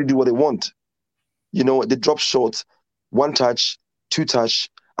could literally do what they want. You know, they drop short, 1 touch, 2 touch.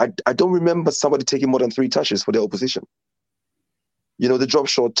 I don't remember somebody taking more than 3 touches for their opposition. You know, they drop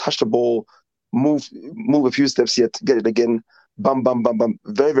short, touch the ball, move a few steps here to get it again, bam, bam, bam, bam.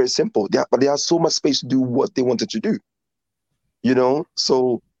 Very, very simple. But they had so much space to do what they wanted to do. You know,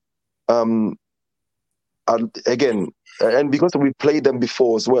 so again, and because we played them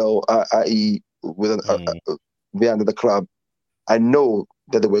before as well, i.e. behind the club, I know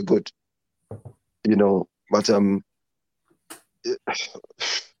that they were good, you know. But I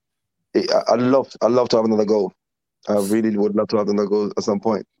love to have another goal. I really would love to have another goal at some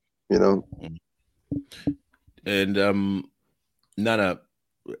point, you know. And Nana,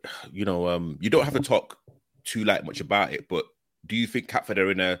 you know, you don't have to talk too much about it, but do you think Catford are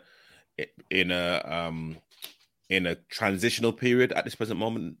in a transitional period at this present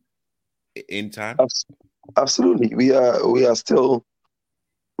moment in time? Absolutely, we are still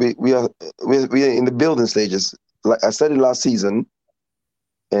we are in the building stages. Like I said it last season,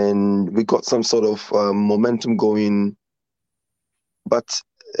 and we got some sort of momentum going. But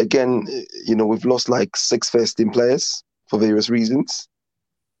again, you know, we've lost like 6 first team players for various reasons,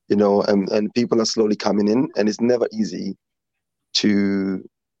 you know, and people are slowly coming in, and it's never easy to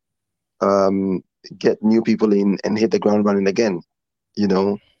get new people in and hit the ground running again, you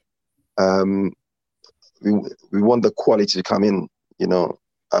know. We want the quality to come in, you know,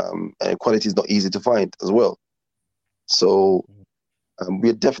 and quality is not easy to find as well. So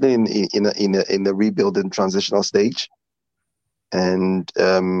we're definitely in a rebuilding transitional stage, and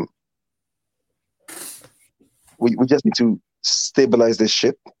we just need to stabilize this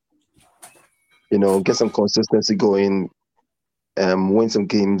ship, you know, get some consistency going, win some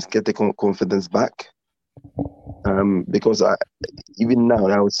games, get the confidence back. Because even now,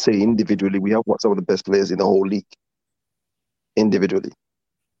 I would say individually, we have some of the best players in the whole league. Individually,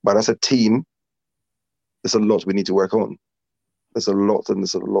 but as a team, there's a lot we need to work on. There's a lot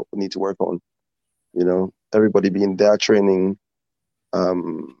we need to work on. You know, everybody being there training,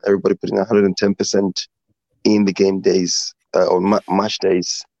 everybody putting 110% in the game days or match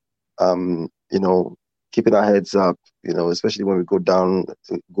days. You know, keeping our heads up. You know, especially when we go down,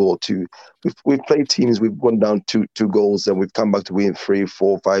 goal 2. We've played teams. We've gone down 2 goals, and we've come back to win 3,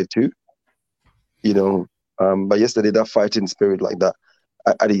 4, 5-2. You know, but yesterday that fighting spirit like that,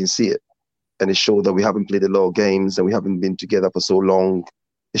 I didn't see it, and it showed that we haven't played a lot of games and we haven't been together for so long.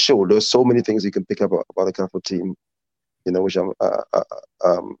 It showed there's so many things you can pick up about the Catford team. You know, which I'm,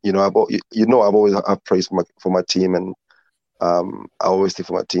 you know, I've always have praise for my team, and I always think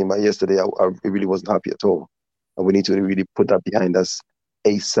for my team. But yesterday, I really wasn't happy at all. And we need to really put that behind us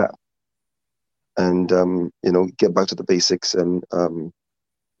ASAP, and you know, get back to the basics, and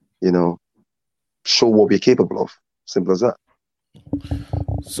you know, show what we're capable of. Simple as that.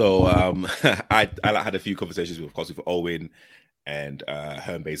 So I had a few conversations with, of course, with Owen and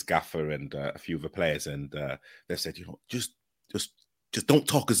Hernbay's gaffer and a few other players, and they've said, just don't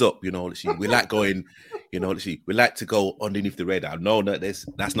talk us up. We like going, we like to go underneath the radar. No,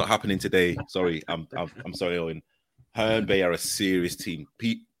 that's not happening today. Sorry, I'm sorry, Owen. Hernbay are a serious team.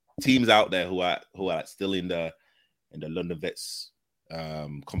 Teams out there who are still in the London Vets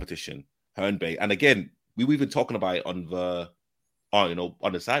competition. Hernbay, and again, we were even talking about it on the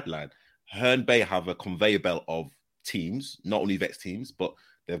sideline. Hernbay have a conveyor belt of teams, not only Vets teams, but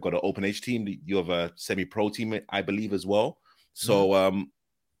they've got an open age team. You have a semi-pro team, I believe, as well. So,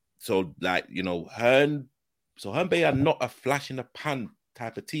 Hernbay are not a flash in the pan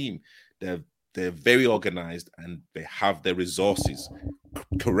type of team. They're very organized and they have their resources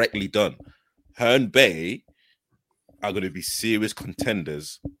correctly done. Hernbay are going to be serious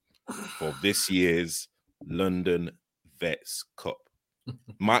contenders for this year's London Vets Cup.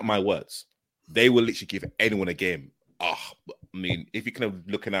 Mark my words. They will literally give anyone a game. If you're kind of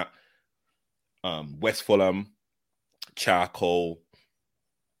looking at West Fulham, Charcoal,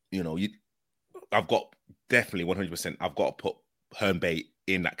 I've got definitely 100%. I've got to put Hernbay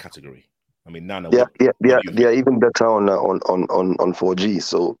in that category. Nana. They're even better on 4G.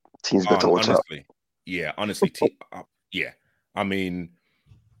 So teams better watch out. Honestly, yeah.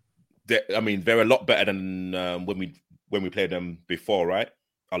 They're a lot better than when we played them before, right?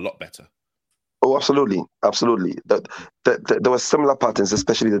 A lot better. Oh, absolutely. There were similar patterns,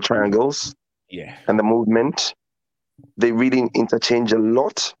 especially the triangles. Yeah. And the movement. They really interchange a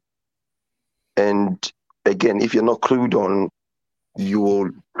lot. And again, if you're not clued on,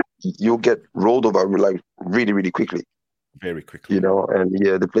 you'll get rolled over like really, really quickly. Very quickly. And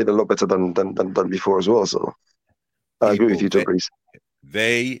they played a lot better than before as well. So I agree with you, Fabrice.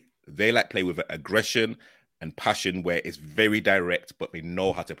 They like play with aggression and passion where it's very direct, but they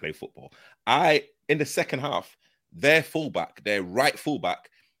know how to play football. In the second half, their right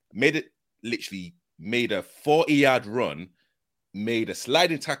fullback, made a 40-yard run, made a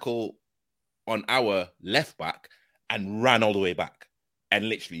sliding tackle on our left back and ran all the way back. And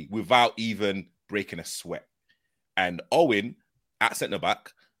literally without even breaking a sweat. And Owen at centre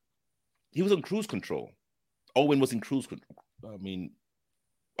back, he was on cruise control. Owen was in cruise control.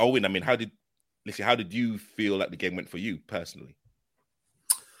 Owen, how did you feel like the game went for you personally?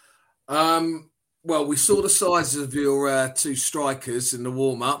 Well, we saw the size of your two strikers in the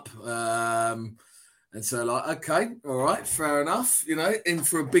warm-up. And so okay, all right, fair enough. In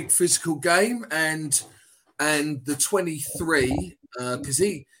for a big physical game. And the 23, because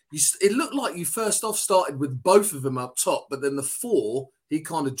it looked like you first off started with both of them up top, but then the 4, he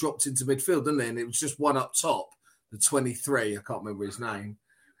kind of dropped into midfield, didn't he? And it was just one up top, the 23. I can't remember his name.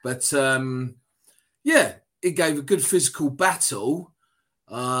 But, he gave a good physical battle.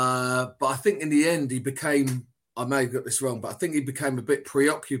 But I think in the end, he became, I may have got this wrong, but I think he became a bit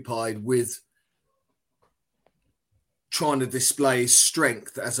preoccupied with trying to display his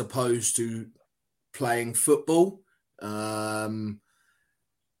strength as opposed to playing football.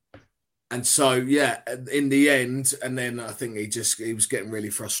 And so, in the end, and then I think he was getting really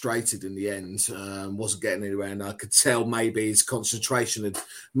frustrated in the end, wasn't getting anywhere. And I could tell maybe his concentration had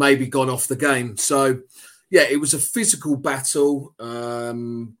maybe gone off the game. So, it was a physical battle.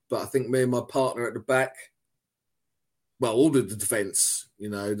 But I think me and my partner at the back, well, all of the defence,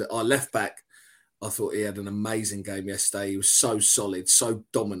 our left back, I thought he had an amazing game yesterday. He was so solid, so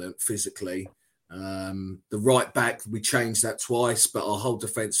dominant physically. The right back, we changed that twice, but our whole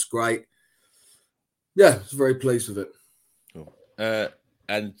defence is great. Yeah, I was very pleased with it. Cool.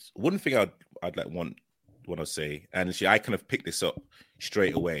 And one thing I'd want to say, and actually I kind of picked this up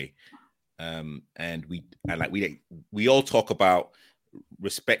straight away. And we all talk about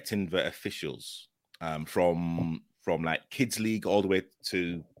respecting the officials, from like kids league all the way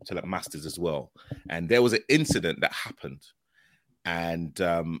to like masters as well. And there was an incident that happened, and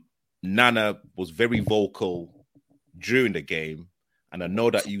Nana was very vocal during the game. And I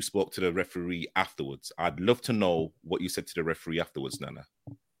know that you spoke to the referee afterwards. I'd love to know what you said to the referee afterwards, Nana.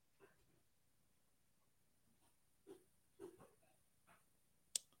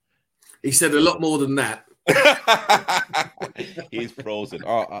 He said a lot more than that. He's frozen.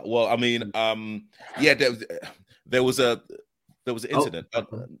 There was an incident.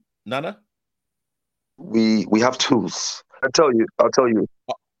 Nana? We have tools. I'll tell you.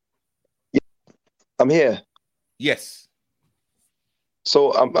 I'm here. Yes.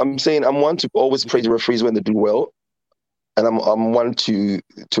 So I'm saying I'm one to always praise the referees when they do well, and I'm one to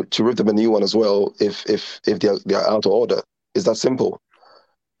rip them a new one as well if they're out of order. It's that simple.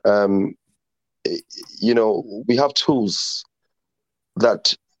 We have tools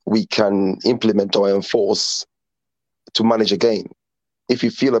that we can implement or enforce to manage a game. If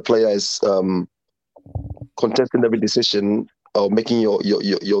you feel a player is contesting every decision or making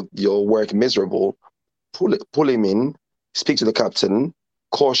your work miserable, pull him in, speak to the captain,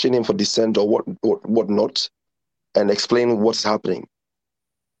 caution him for dissent or what not, and explain what's happening.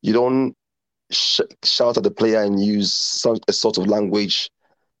 You don't shout at the player and use a sort of language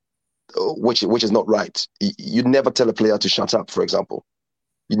which is not right. You never tell a player to shut up, for example.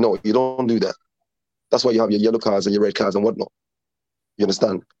 You don't do that. That's why you have your yellow cards and your red cards and whatnot. You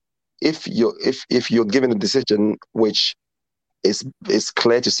understand? If you're given a decision which is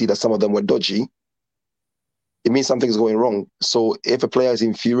clear to see that some of them were dodgy, it means something's going wrong. So if a player is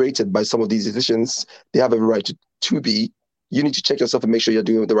infuriated by some of these decisions, they have every right to be. You need to check yourself and make sure you're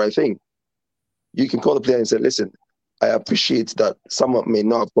doing the right thing. You can call the player and say, listen, I appreciate that some may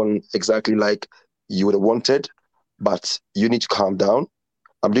not have gone exactly like you would have wanted, but you need to calm down.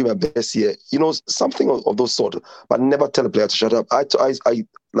 I'm doing my best here. Something of those sort. But never tell a player to shut up. I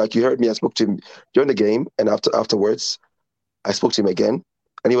like you heard me, I spoke to him during the game, and afterwards, I spoke to him again,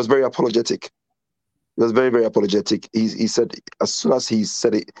 and he was very apologetic. He was very, very apologetic. He said as soon as he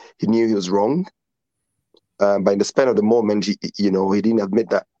said it, he knew he was wrong. But in the span of the moment, he didn't admit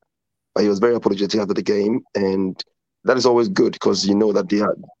that. But he was very apologetic after the game, and that is always good because you know that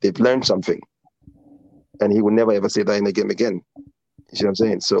they've learned something, and he will never ever say that in a game again. You see what I'm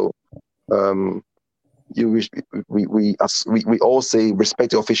saying? So, we all say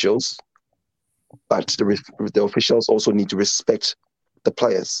respect the officials, but the officials also need to respect the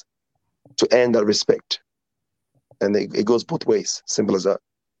players to earn that respect, and it goes both ways. Simple as that.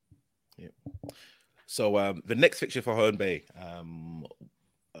 Yeah. So the next fixture for Herne Bay,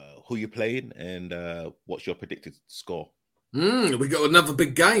 who you playing, and what's your predicted score? We got another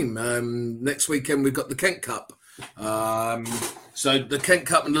big game next weekend. We've got the Kent Cup. So the Kent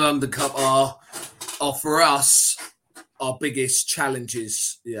Cup and the London Cup are for us our biggest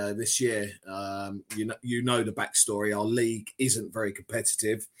challenges this year. You know the backstory. Our league isn't very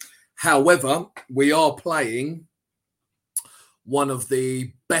competitive. However, we are playing one of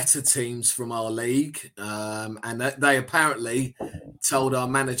the better teams from our league, and they apparently told our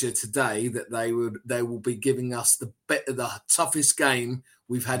manager today that they will be giving us the toughest game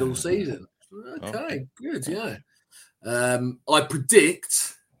we've had all season. Okay, good, yeah. I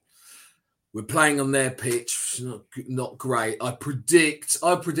predict we're playing on their pitch, not great. I predict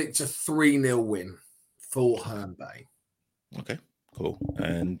a 3-0 win for Herne Bay. Okay, cool.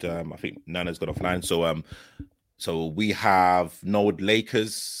 And I think Nana's got offline. So we have Norwood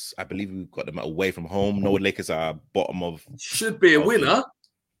Lakers. I believe we've got them away from home. Norwood Lakers are bottom of. Should be a winner.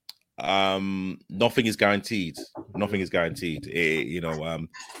 Nothing is guaranteed. Nothing is guaranteed.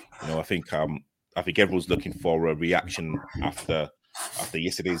 I think everyone's looking for a reaction after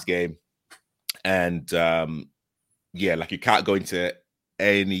yesterday's game, and like you can't go into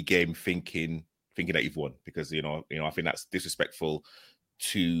any game thinking that you've won because I think that's disrespectful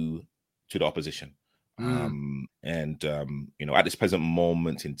to the opposition. At this present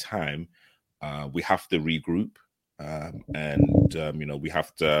moment in time, we have to regroup,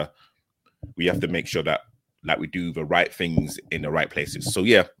 we have to make sure that we do the right things in the right places. So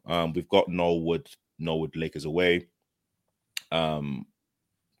we've got Norwood Lakers away, we'll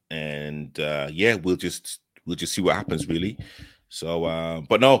just see what happens really. So,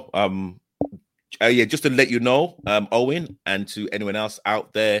 just to let you know, Owen, and to anyone else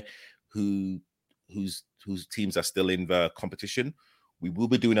out there whose teams are still in the competition, we will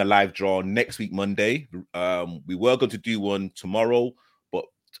be doing a live draw next week, Monday. We were going to do one tomorrow, but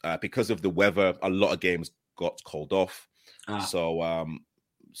because of the weather, a lot of games got called off. So I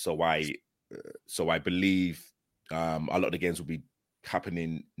believe a lot of the games will be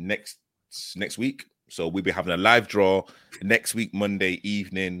happening next week. So we'll be having a live draw next week, Monday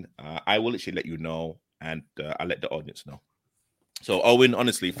evening. I will actually let you know, and I'll let the audience know. So, Owen,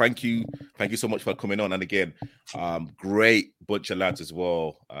 honestly, thank you so much for coming on. And again, great bunch of lads as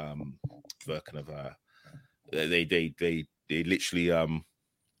well. They literally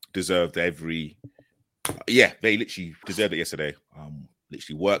deserved every. Yeah, they literally deserved it yesterday.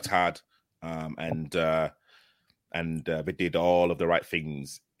 Literally worked hard, and they did all of the right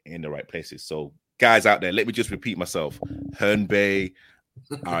things in the right places. So, guys out there, let me just repeat myself: Herne Bay,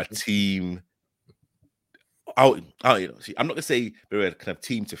 our team. I'm not gonna say they're a kind of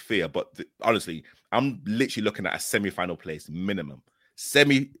team to fear, but honestly, I'm literally looking at a semi-final place minimum.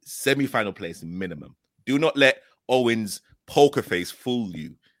 Semi-final place minimum. Do not let Owen's poker face fool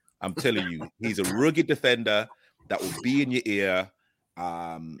you. I'm telling you, he's a rugged defender that will be in your ear.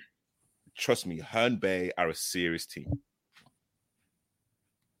 Trust me, Herne Bay are a serious team.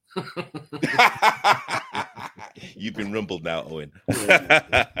 You've been rumbled now, Owen.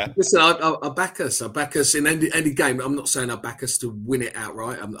 Listen, I back us. I back us in any game. I'm not saying I back us to win it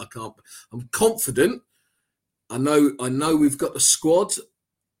outright. I'm confident. I know we've got the squad.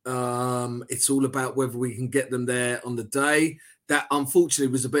 It's all about whether we can get them there on the day. That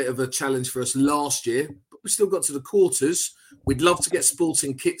unfortunately was a bit of a challenge for us last year, but we still got to the quarters. We'd love to get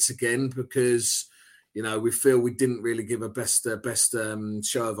sporting kits again because, you know, we feel we didn't really give a best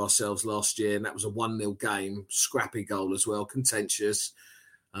show of ourselves last year, and that was a 1-0 game, scrappy goal as well, contentious.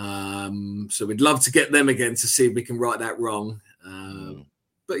 So we'd love to get them again to see if we can right that wrong.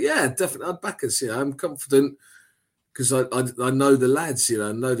 But yeah, definitely, I'd back us. You know, I'm confident because I know the lads. You know,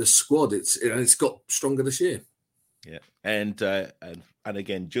 I know the squad. It's got stronger this year. Yeah, and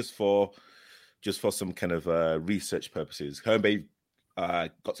again, just for some kind of research purposes, Herne Bay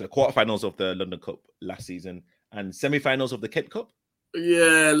got to the quarterfinals of the London Cup last season and semi-finals of the Kent Cup.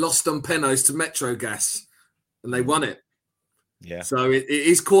 Yeah, lost on penalties to Metro Gas, and they won it. Yeah, so it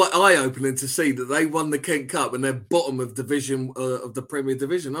is quite eye-opening to see that they won the Kent Cup and they're bottom of division of the Premier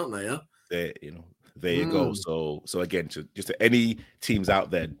Division, aren't they? Yeah, there you go. So again, just to any teams out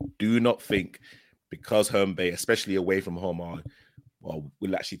there, do not think because Herne Bay, especially away from home,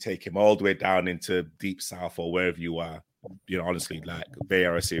 we'll actually take him all the way down into deep south or wherever you are. You know, honestly, like they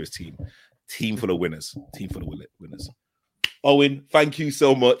are a serious team full of winners, Owen, thank you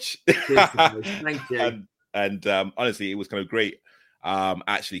so much. Thank you. And honestly, it was kind of great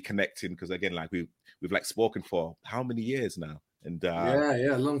actually connecting because again, like we've like spoken for how many years now? And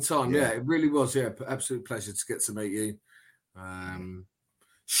a long time. Yeah, it really was. Yeah, absolute pleasure to get to meet you.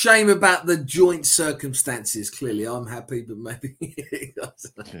 Shame about the joint circumstances. Clearly, I'm happy, but maybe.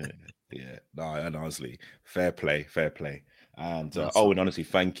 No, and honestly, fair play. And Owen, honestly,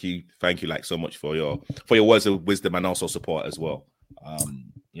 thank you, like so much for your words of wisdom and also support as well.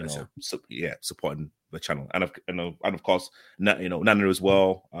 Supporting the channel and of course, Nana as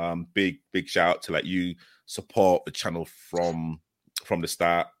well. Big shout out to like you support the channel from the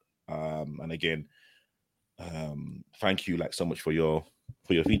start. And again, thank you like so much for your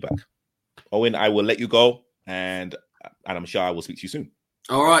feedback. Owen, I will let you go, and I'm sure I will speak to you soon.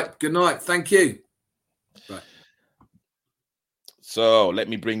 All right. Good night. Thank you. Bye. So let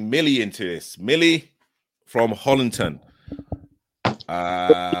me bring Millie into this. Millie from Hollington.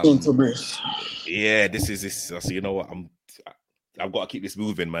 Yeah, this is. So you know what? I've got to keep this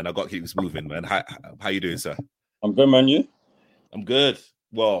moving, man. How you doing, sir? I'm good, man. You? I'm good.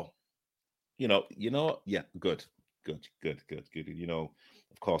 Well, you know, yeah, good. You know,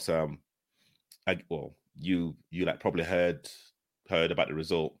 of course, you like probably heard about the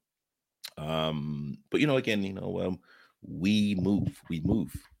result. But you know, again, you know, we move.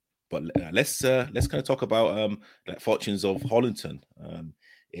 But let's kind of talk about the fortunes of Hollington.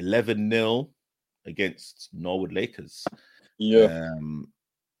 11-0 against Norwood Lakers. Yeah.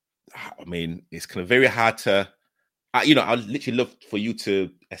 I mean, it's kind of very hard to, I'd literally love for you to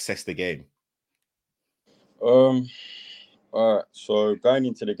assess the game. All right. So going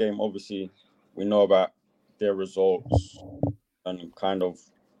into the game, obviously, we know about their results and kind of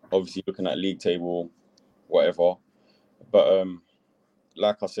obviously looking at league table, whatever. But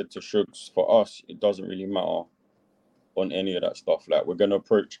like I said to Shugs, for us, it doesn't really matter on any of that stuff. Like, we're going to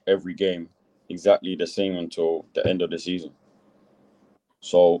approach every game exactly the same until the end of the season.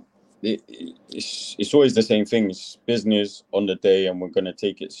 So it's always the same thing. It's business on the day, and we're going to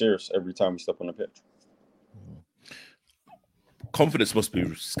take it serious every time we step on the pitch. Confidence must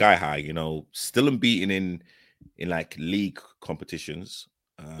be sky high, you know, still unbeaten in like league competitions.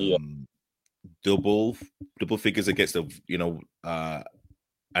 Double figures against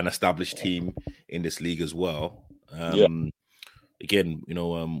an established team in this league as well. Again, you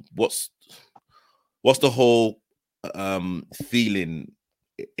know, what's the whole feeling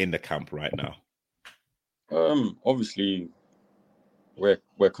in the camp right now? Obviously,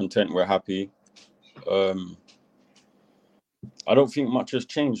 we're content, we're happy. I don't think much has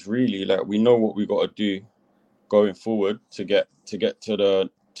changed really. Like, we know what we got to do going forward to get to the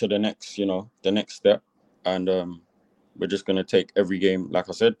next, you know, the next step, and we're just gonna take every game, like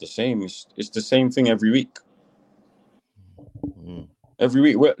I said, the same. It's the same thing every week. Every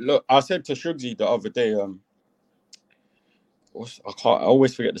week. Look, I said to Shugsy the other day, I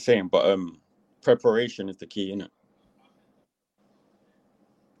always forget the saying, but preparation is the key, innit?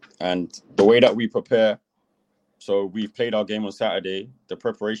 And the way that we prepare, so we've played our game on Saturday. The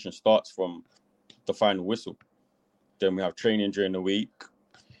preparation starts from the final whistle. Then we have training during the week,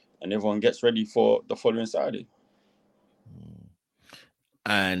 and everyone gets ready for the following Saturday.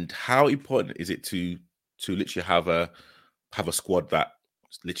 And how important is it to literally have a squad that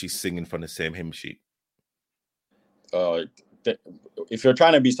literally singing from the same hymn sheet? If you're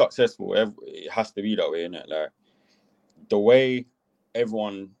trying to be successful, it has to be that way, innit? Like the way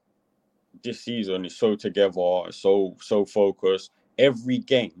everyone this season is so together, so focused. Every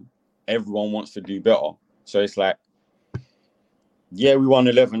game, everyone wants to do better. So it's like, yeah, we won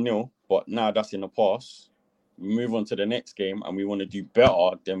 11-0, but now that's in the past. We move on to the next game, and we want to do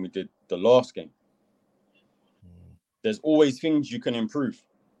better than we did the last game. There's always things you can improve.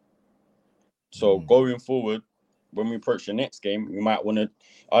 So going forward, when we approach the next game, we might want to,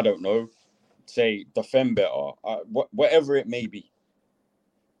 I don't know, say defend better, whatever it may be.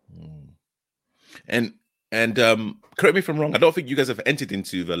 And correct me if I'm wrong. I don't think you guys have entered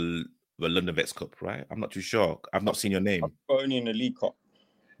into the London Vets Cup, right? I'm not too sure. I've not seen your name. Only in the League Cup.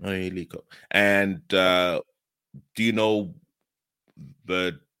 Only League Cup. And do you know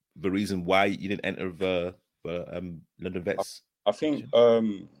the reason why you didn't enter the London Vets? I think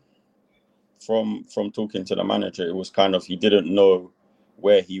from talking to the manager, it was kind of he didn't know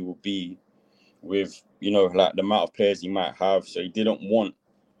where he would be with, like the amount of players he might have. So he didn't want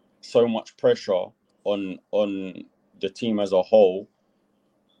so much pressure on the team as a whole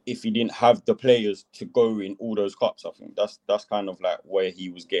if he didn't have the players to go in all those cups. I think that's kind of like where he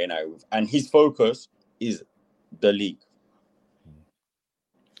was getting at with. And his focus is the league.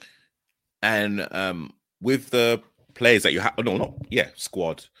 And with the players that you have,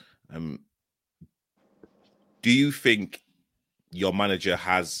 squad. Do you think your manager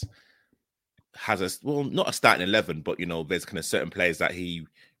has not a starting 11, but there's kind of certain players that he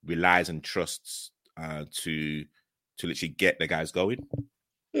relies and trusts to literally get the guys going?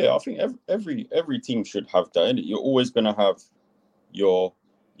 Yeah, I think every team should have that. You're always going to have your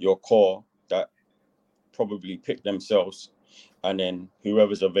core that probably pick themselves, and then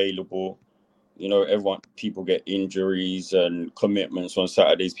whoever's available. People get injuries and commitments on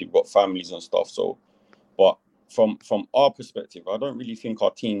Saturdays. People got families and stuff. So, but from our perspective, I don't really think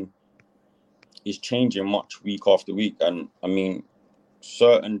our team is changing much week after week. And I mean,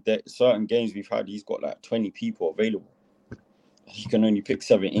 certain games we've had, he's got like 20 people available. He can only pick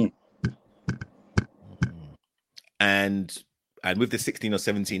 17. And with the 16 or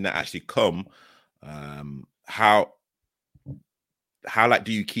 17 that actually come, how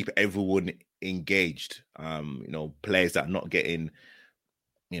do you keep everyone engaged? Players that are not getting,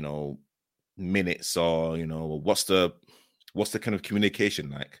 minutes, or what's the kind of communication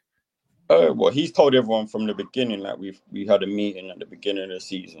like? Well, he's told everyone from the beginning. Like we had a meeting at the beginning of the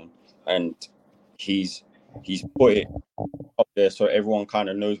season, and he's put it up there so everyone kind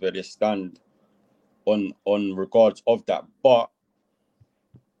of knows where they stand on regards of that. But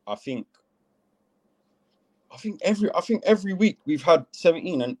I think every week we've had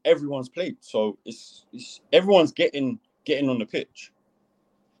 17 and everyone's played, so it's everyone's getting on the pitch.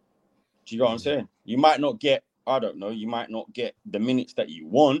 Do you know what I'm saying? You might not get, I don't know, you might not get the minutes that you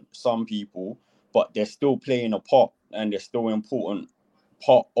want, some people, but they're still playing a part and they're still an important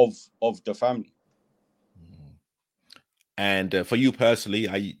part of the family. And for you personally,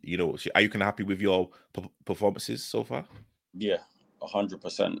 are you kind of happy with your performances so far? Yeah,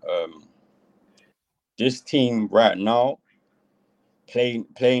 100%. This team right now, playing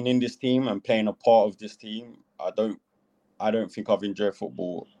in this team and playing a part of this team, I don't think I've enjoyed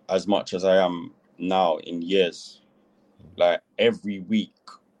football as much as I am now in years. Like every week,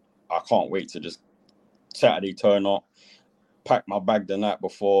 I can't wait to just Saturday turn up, pack my bag the night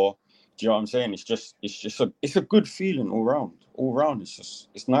before. Do you know what I'm saying? It's a good feeling all round. All round, it's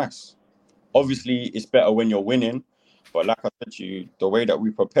nice. Obviously, it's better when you're winning, but like I said to you, the way that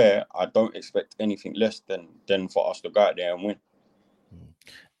we prepare, I don't expect anything less than for us to go out there and win.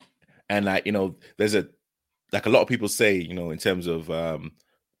 And there's a lot of people say, in terms of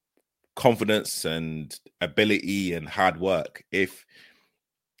confidence and ability and hard work, if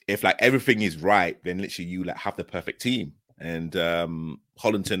like everything is right, then literally you have the perfect team. And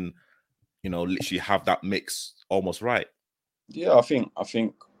Hollington, literally have that mix almost right. Yeah, I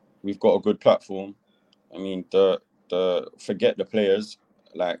think we've got a good platform. I mean, the forget the players,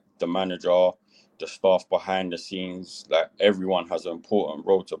 like the manager, the staff behind the scenes, like everyone has an important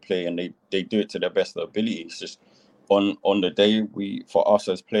role to play, and they do it to their best of ability. It's just on the day for us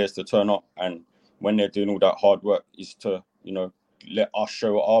as players to turn up, and when they're doing all that hard work, is to let us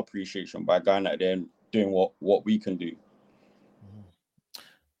show our appreciation by going out there and doing what we can do.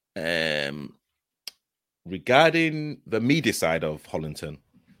 Regarding the media side of Hollington,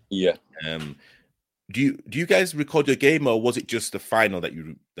 yeah. Do you guys record your game, or was it just the final that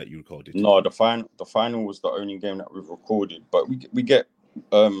you recorded? No, the final was the only game that we've recorded. But we get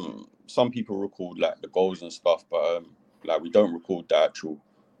some people record like the goals and stuff, but Like we don't record the actual,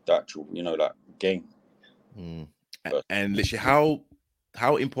 like game. And literally,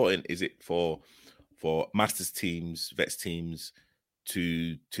 how important is it for masters teams, vets teams,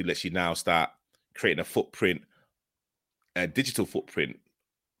 to let you now start creating a digital footprint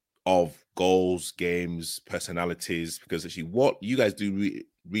of goals, games, personalities? Because actually, what you guys do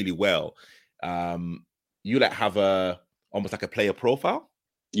really well, you like have almost like a player profile.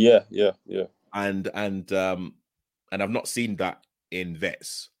 Yeah. And I've not seen that in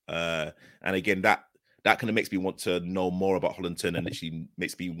vets. And again, that kind of makes me want to know more about Hollington, and actually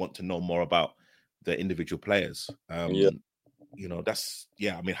makes me want to know more about the individual players. You know,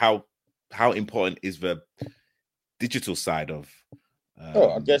 I mean, how important is the digital side of?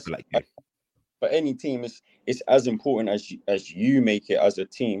 I guess for any team, it's as important as you make it as a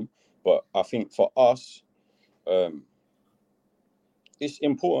team. But I think for us, it's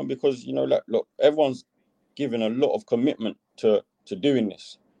important because, you know, like, look, everyone's given a lot of commitment to doing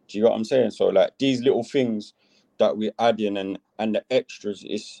this. Do you know what I'm saying? So like these little things that we add in and the extras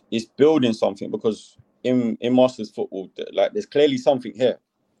is building something, because in Masters football, like there's clearly something here.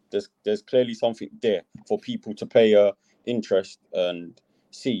 There's clearly something there for people to pay interest and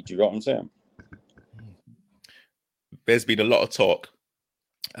see. Do you know what I'm saying? There's been a lot of talk,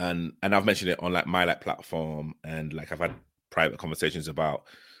 and I've mentioned it on like my platform, and like I've had private conversations about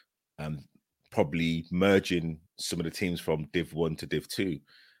probably merging some of the teams from Div 1 to Div 2.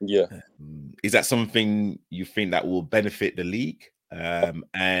 Yeah. Is that something you think that will benefit the league?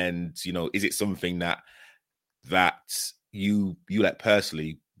 And you know, is it something that you like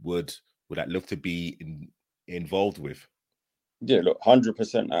personally would like love to be involved with? Yeah, look,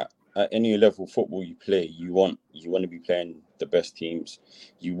 100% at any level football you play, you want to be playing the best teams.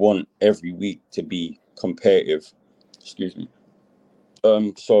 You want every week to be competitive. Excuse me.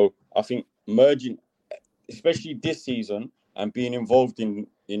 So I think merging, especially this season, and being involved in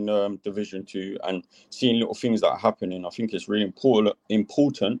Division 2 and seeing little things that are happening, I think it's really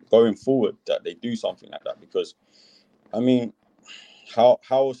important going forward that they do something like that. Because, I mean, how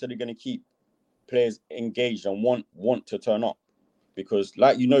else are they going to keep players engaged and want to turn up? Because,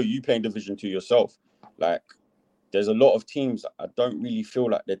 like, you know, you play in Division 2 yourself. Like, there's a lot of teams that I don't really feel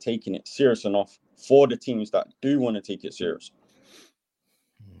like they're taking it serious enough for the teams that do want to take it serious.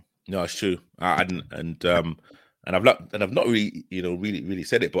 No, it's true. And I've not really, you know, really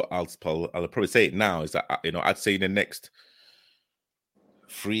said it, but I'll probably say it now. Is that, you know, I'd say in the next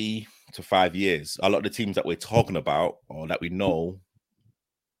 3 to 5 years, a lot of the teams that we're talking about or that we know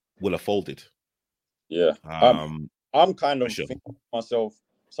will have folded. Yeah. I'm kind of thinking to myself,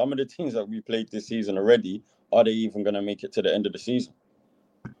 some of the teams that we played this season already, are they even going to make it to the end of the season?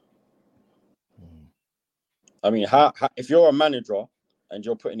 I mean, how if you're a manager and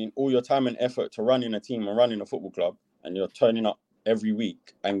you're putting in all your time and effort to running a team and running a football club, and you're turning up every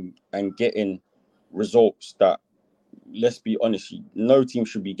week and getting results that, let's be honest, no team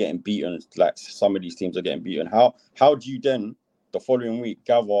should be getting beaten like some of these teams are getting beaten. How do you then the following week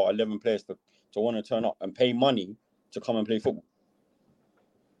gather 11 players to want to turn up and pay money to come and play football?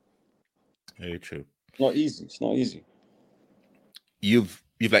 Very true. It's not easy. You've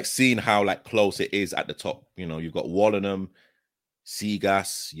like seen how like close it is at the top. You know, you've got Wallenham,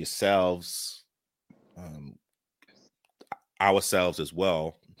 Seagas, yourselves, ourselves as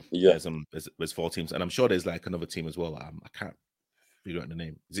well. Yeah. There's 4 teams, and I'm sure there's like another team as well. I can't figure out the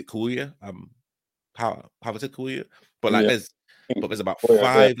name. Is it Kuya? How is it Kuya? But like there's about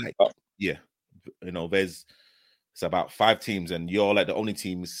 5. Like, yeah, you know, it's about 5 teams, and you're like the only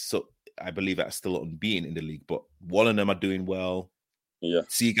teams, so I believe, that are still unbeaten in the league. But Wallenham are doing well. Yeah,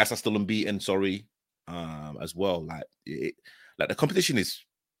 Seagas are still unbeaten. Sorry, as well. Like the competition is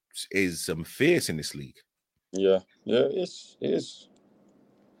fierce in this league. Yeah, it is.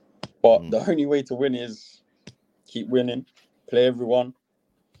 But the only way to win is keep winning, play everyone,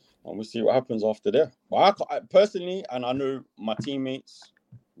 and we'll see what happens after there. But I personally, and I know my teammates,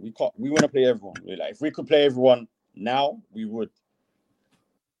 we want to play everyone. Like, if we could play everyone now, we would.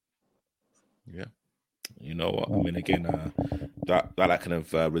 Yeah, you know what? I mean, again, that kind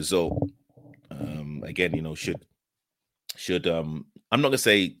of result, again, you know, should I'm not gonna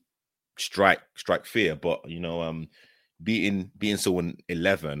say strike fear, but you know, beating someone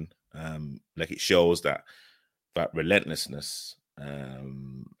 11, like, it shows that relentlessness,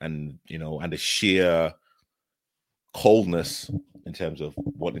 and you know, and the sheer coldness in terms of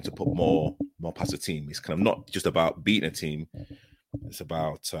wanting to put more past the team. It's kind of not just about beating a team; it's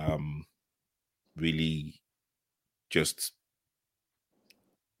about really just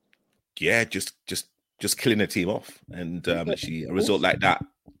killing a team off, and actually a result like that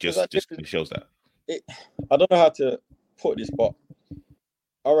just shows that. I don't know how to put this, but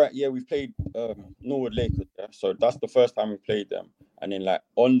all right, yeah, we've played Norwood Lakers, yeah? So that's the first time we played them. And then, like,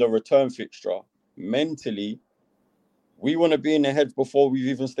 on the return fixture, mentally, we want to be in the heads before we've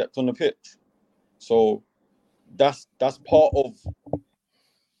even stepped on the pitch. So that's part of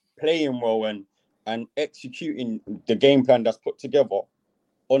playing well and executing the game plan that's put together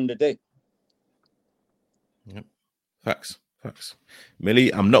on the day. Yep. Facts.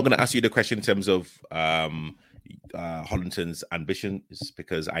 Millie, I'm not going to ask you the question in terms of Hollington's ambitions,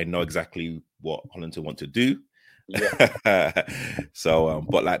 because I know exactly what Hollington want to do. Yeah. So,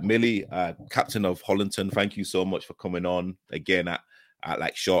 but like Millie, captain of Hollington, thank you so much for coming on again at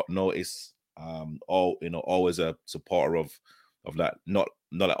like short notice. Always a supporter of that. Not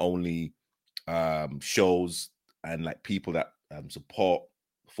only shows and like people that support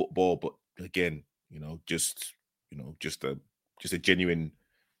football, but again, just a genuine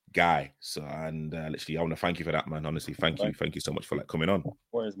guy. So, and literally, I want to thank you for that, man. Honestly, thank you so much for like coming on.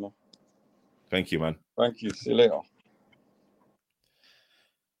 Where's man? Thank you, man. Thank you. See you later.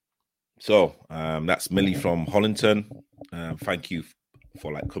 So, that's Millie from Hollington. Thank you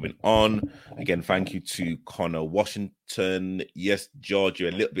for like coming on. Again, thank you to Connor Washington. Yes, George, you're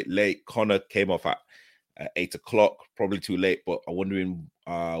a little bit late. Connor came off at 8 o'clock, probably too late, but I'm wondering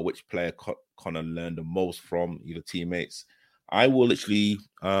which player Connor learned the most from, either teammates. I will literally,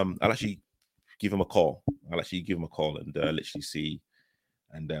 I'll actually give him a call. and literally see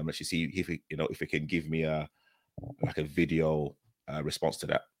if he can give me a video response to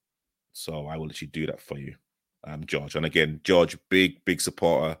that. So I will literally do that for you, George. And again, George, big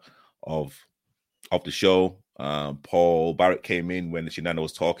supporter of the show. Paul Barrett came in when Nana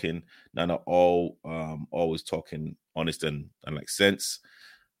was talking. Nana always talking honest and like sense.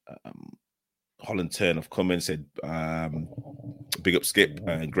 Hollington have come in, said big up Skip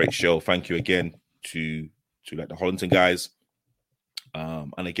and great show. Thank you again to like the Hollington guys.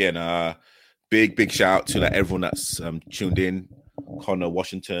 And again, big shout out to like everyone that's tuned in. Connor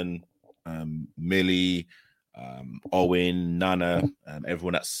Washington, Millie, Owen, Nana,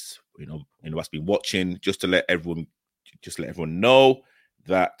 everyone that's that's been watching. Just to let everyone know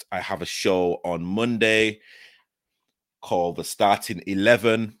that I have a show on Monday called The Starting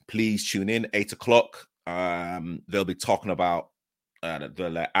 11. Please tune in, 8 o'clock. They'll be talking about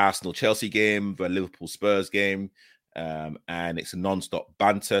the Arsenal-Chelsea game, the Liverpool-Spurs game, and it's a non-stop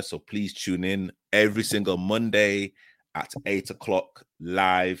banter. So please tune in every single Monday at 8 o'clock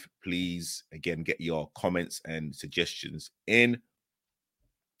live. Please, again, get your comments and suggestions in.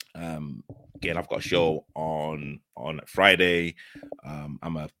 Again, I've got a show on Friday.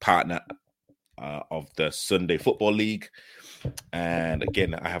 I'm a partner of the Sunday Football League. And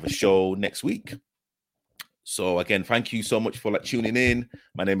again, I have a show next week. So again, thank you so much for like tuning in.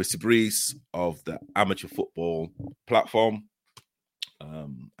 My name is Fabrice of the Amateur Football Platform.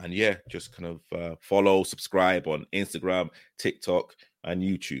 And yeah, just kind of follow, subscribe on Instagram, TikTok, and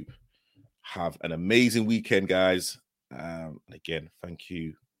YouTube. Have an amazing weekend, guys. And again, thank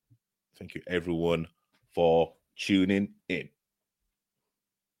you everyone for tuning in.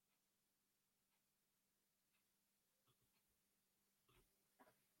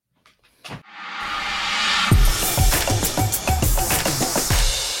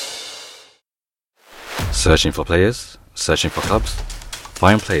 Searching for players? Searching for clubs?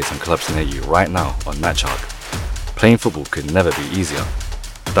 Find players and clubs near you right now on MatchHawk. Playing football could never be easier.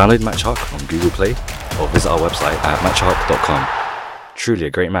 Download MatchHawk on Google Play or visit our website at matchhawk.com. Truly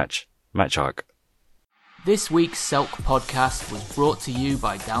a great match. MatchHawk. This week's Selk podcast was brought to you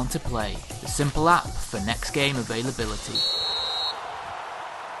by Down to Play, the simple app for next game availability.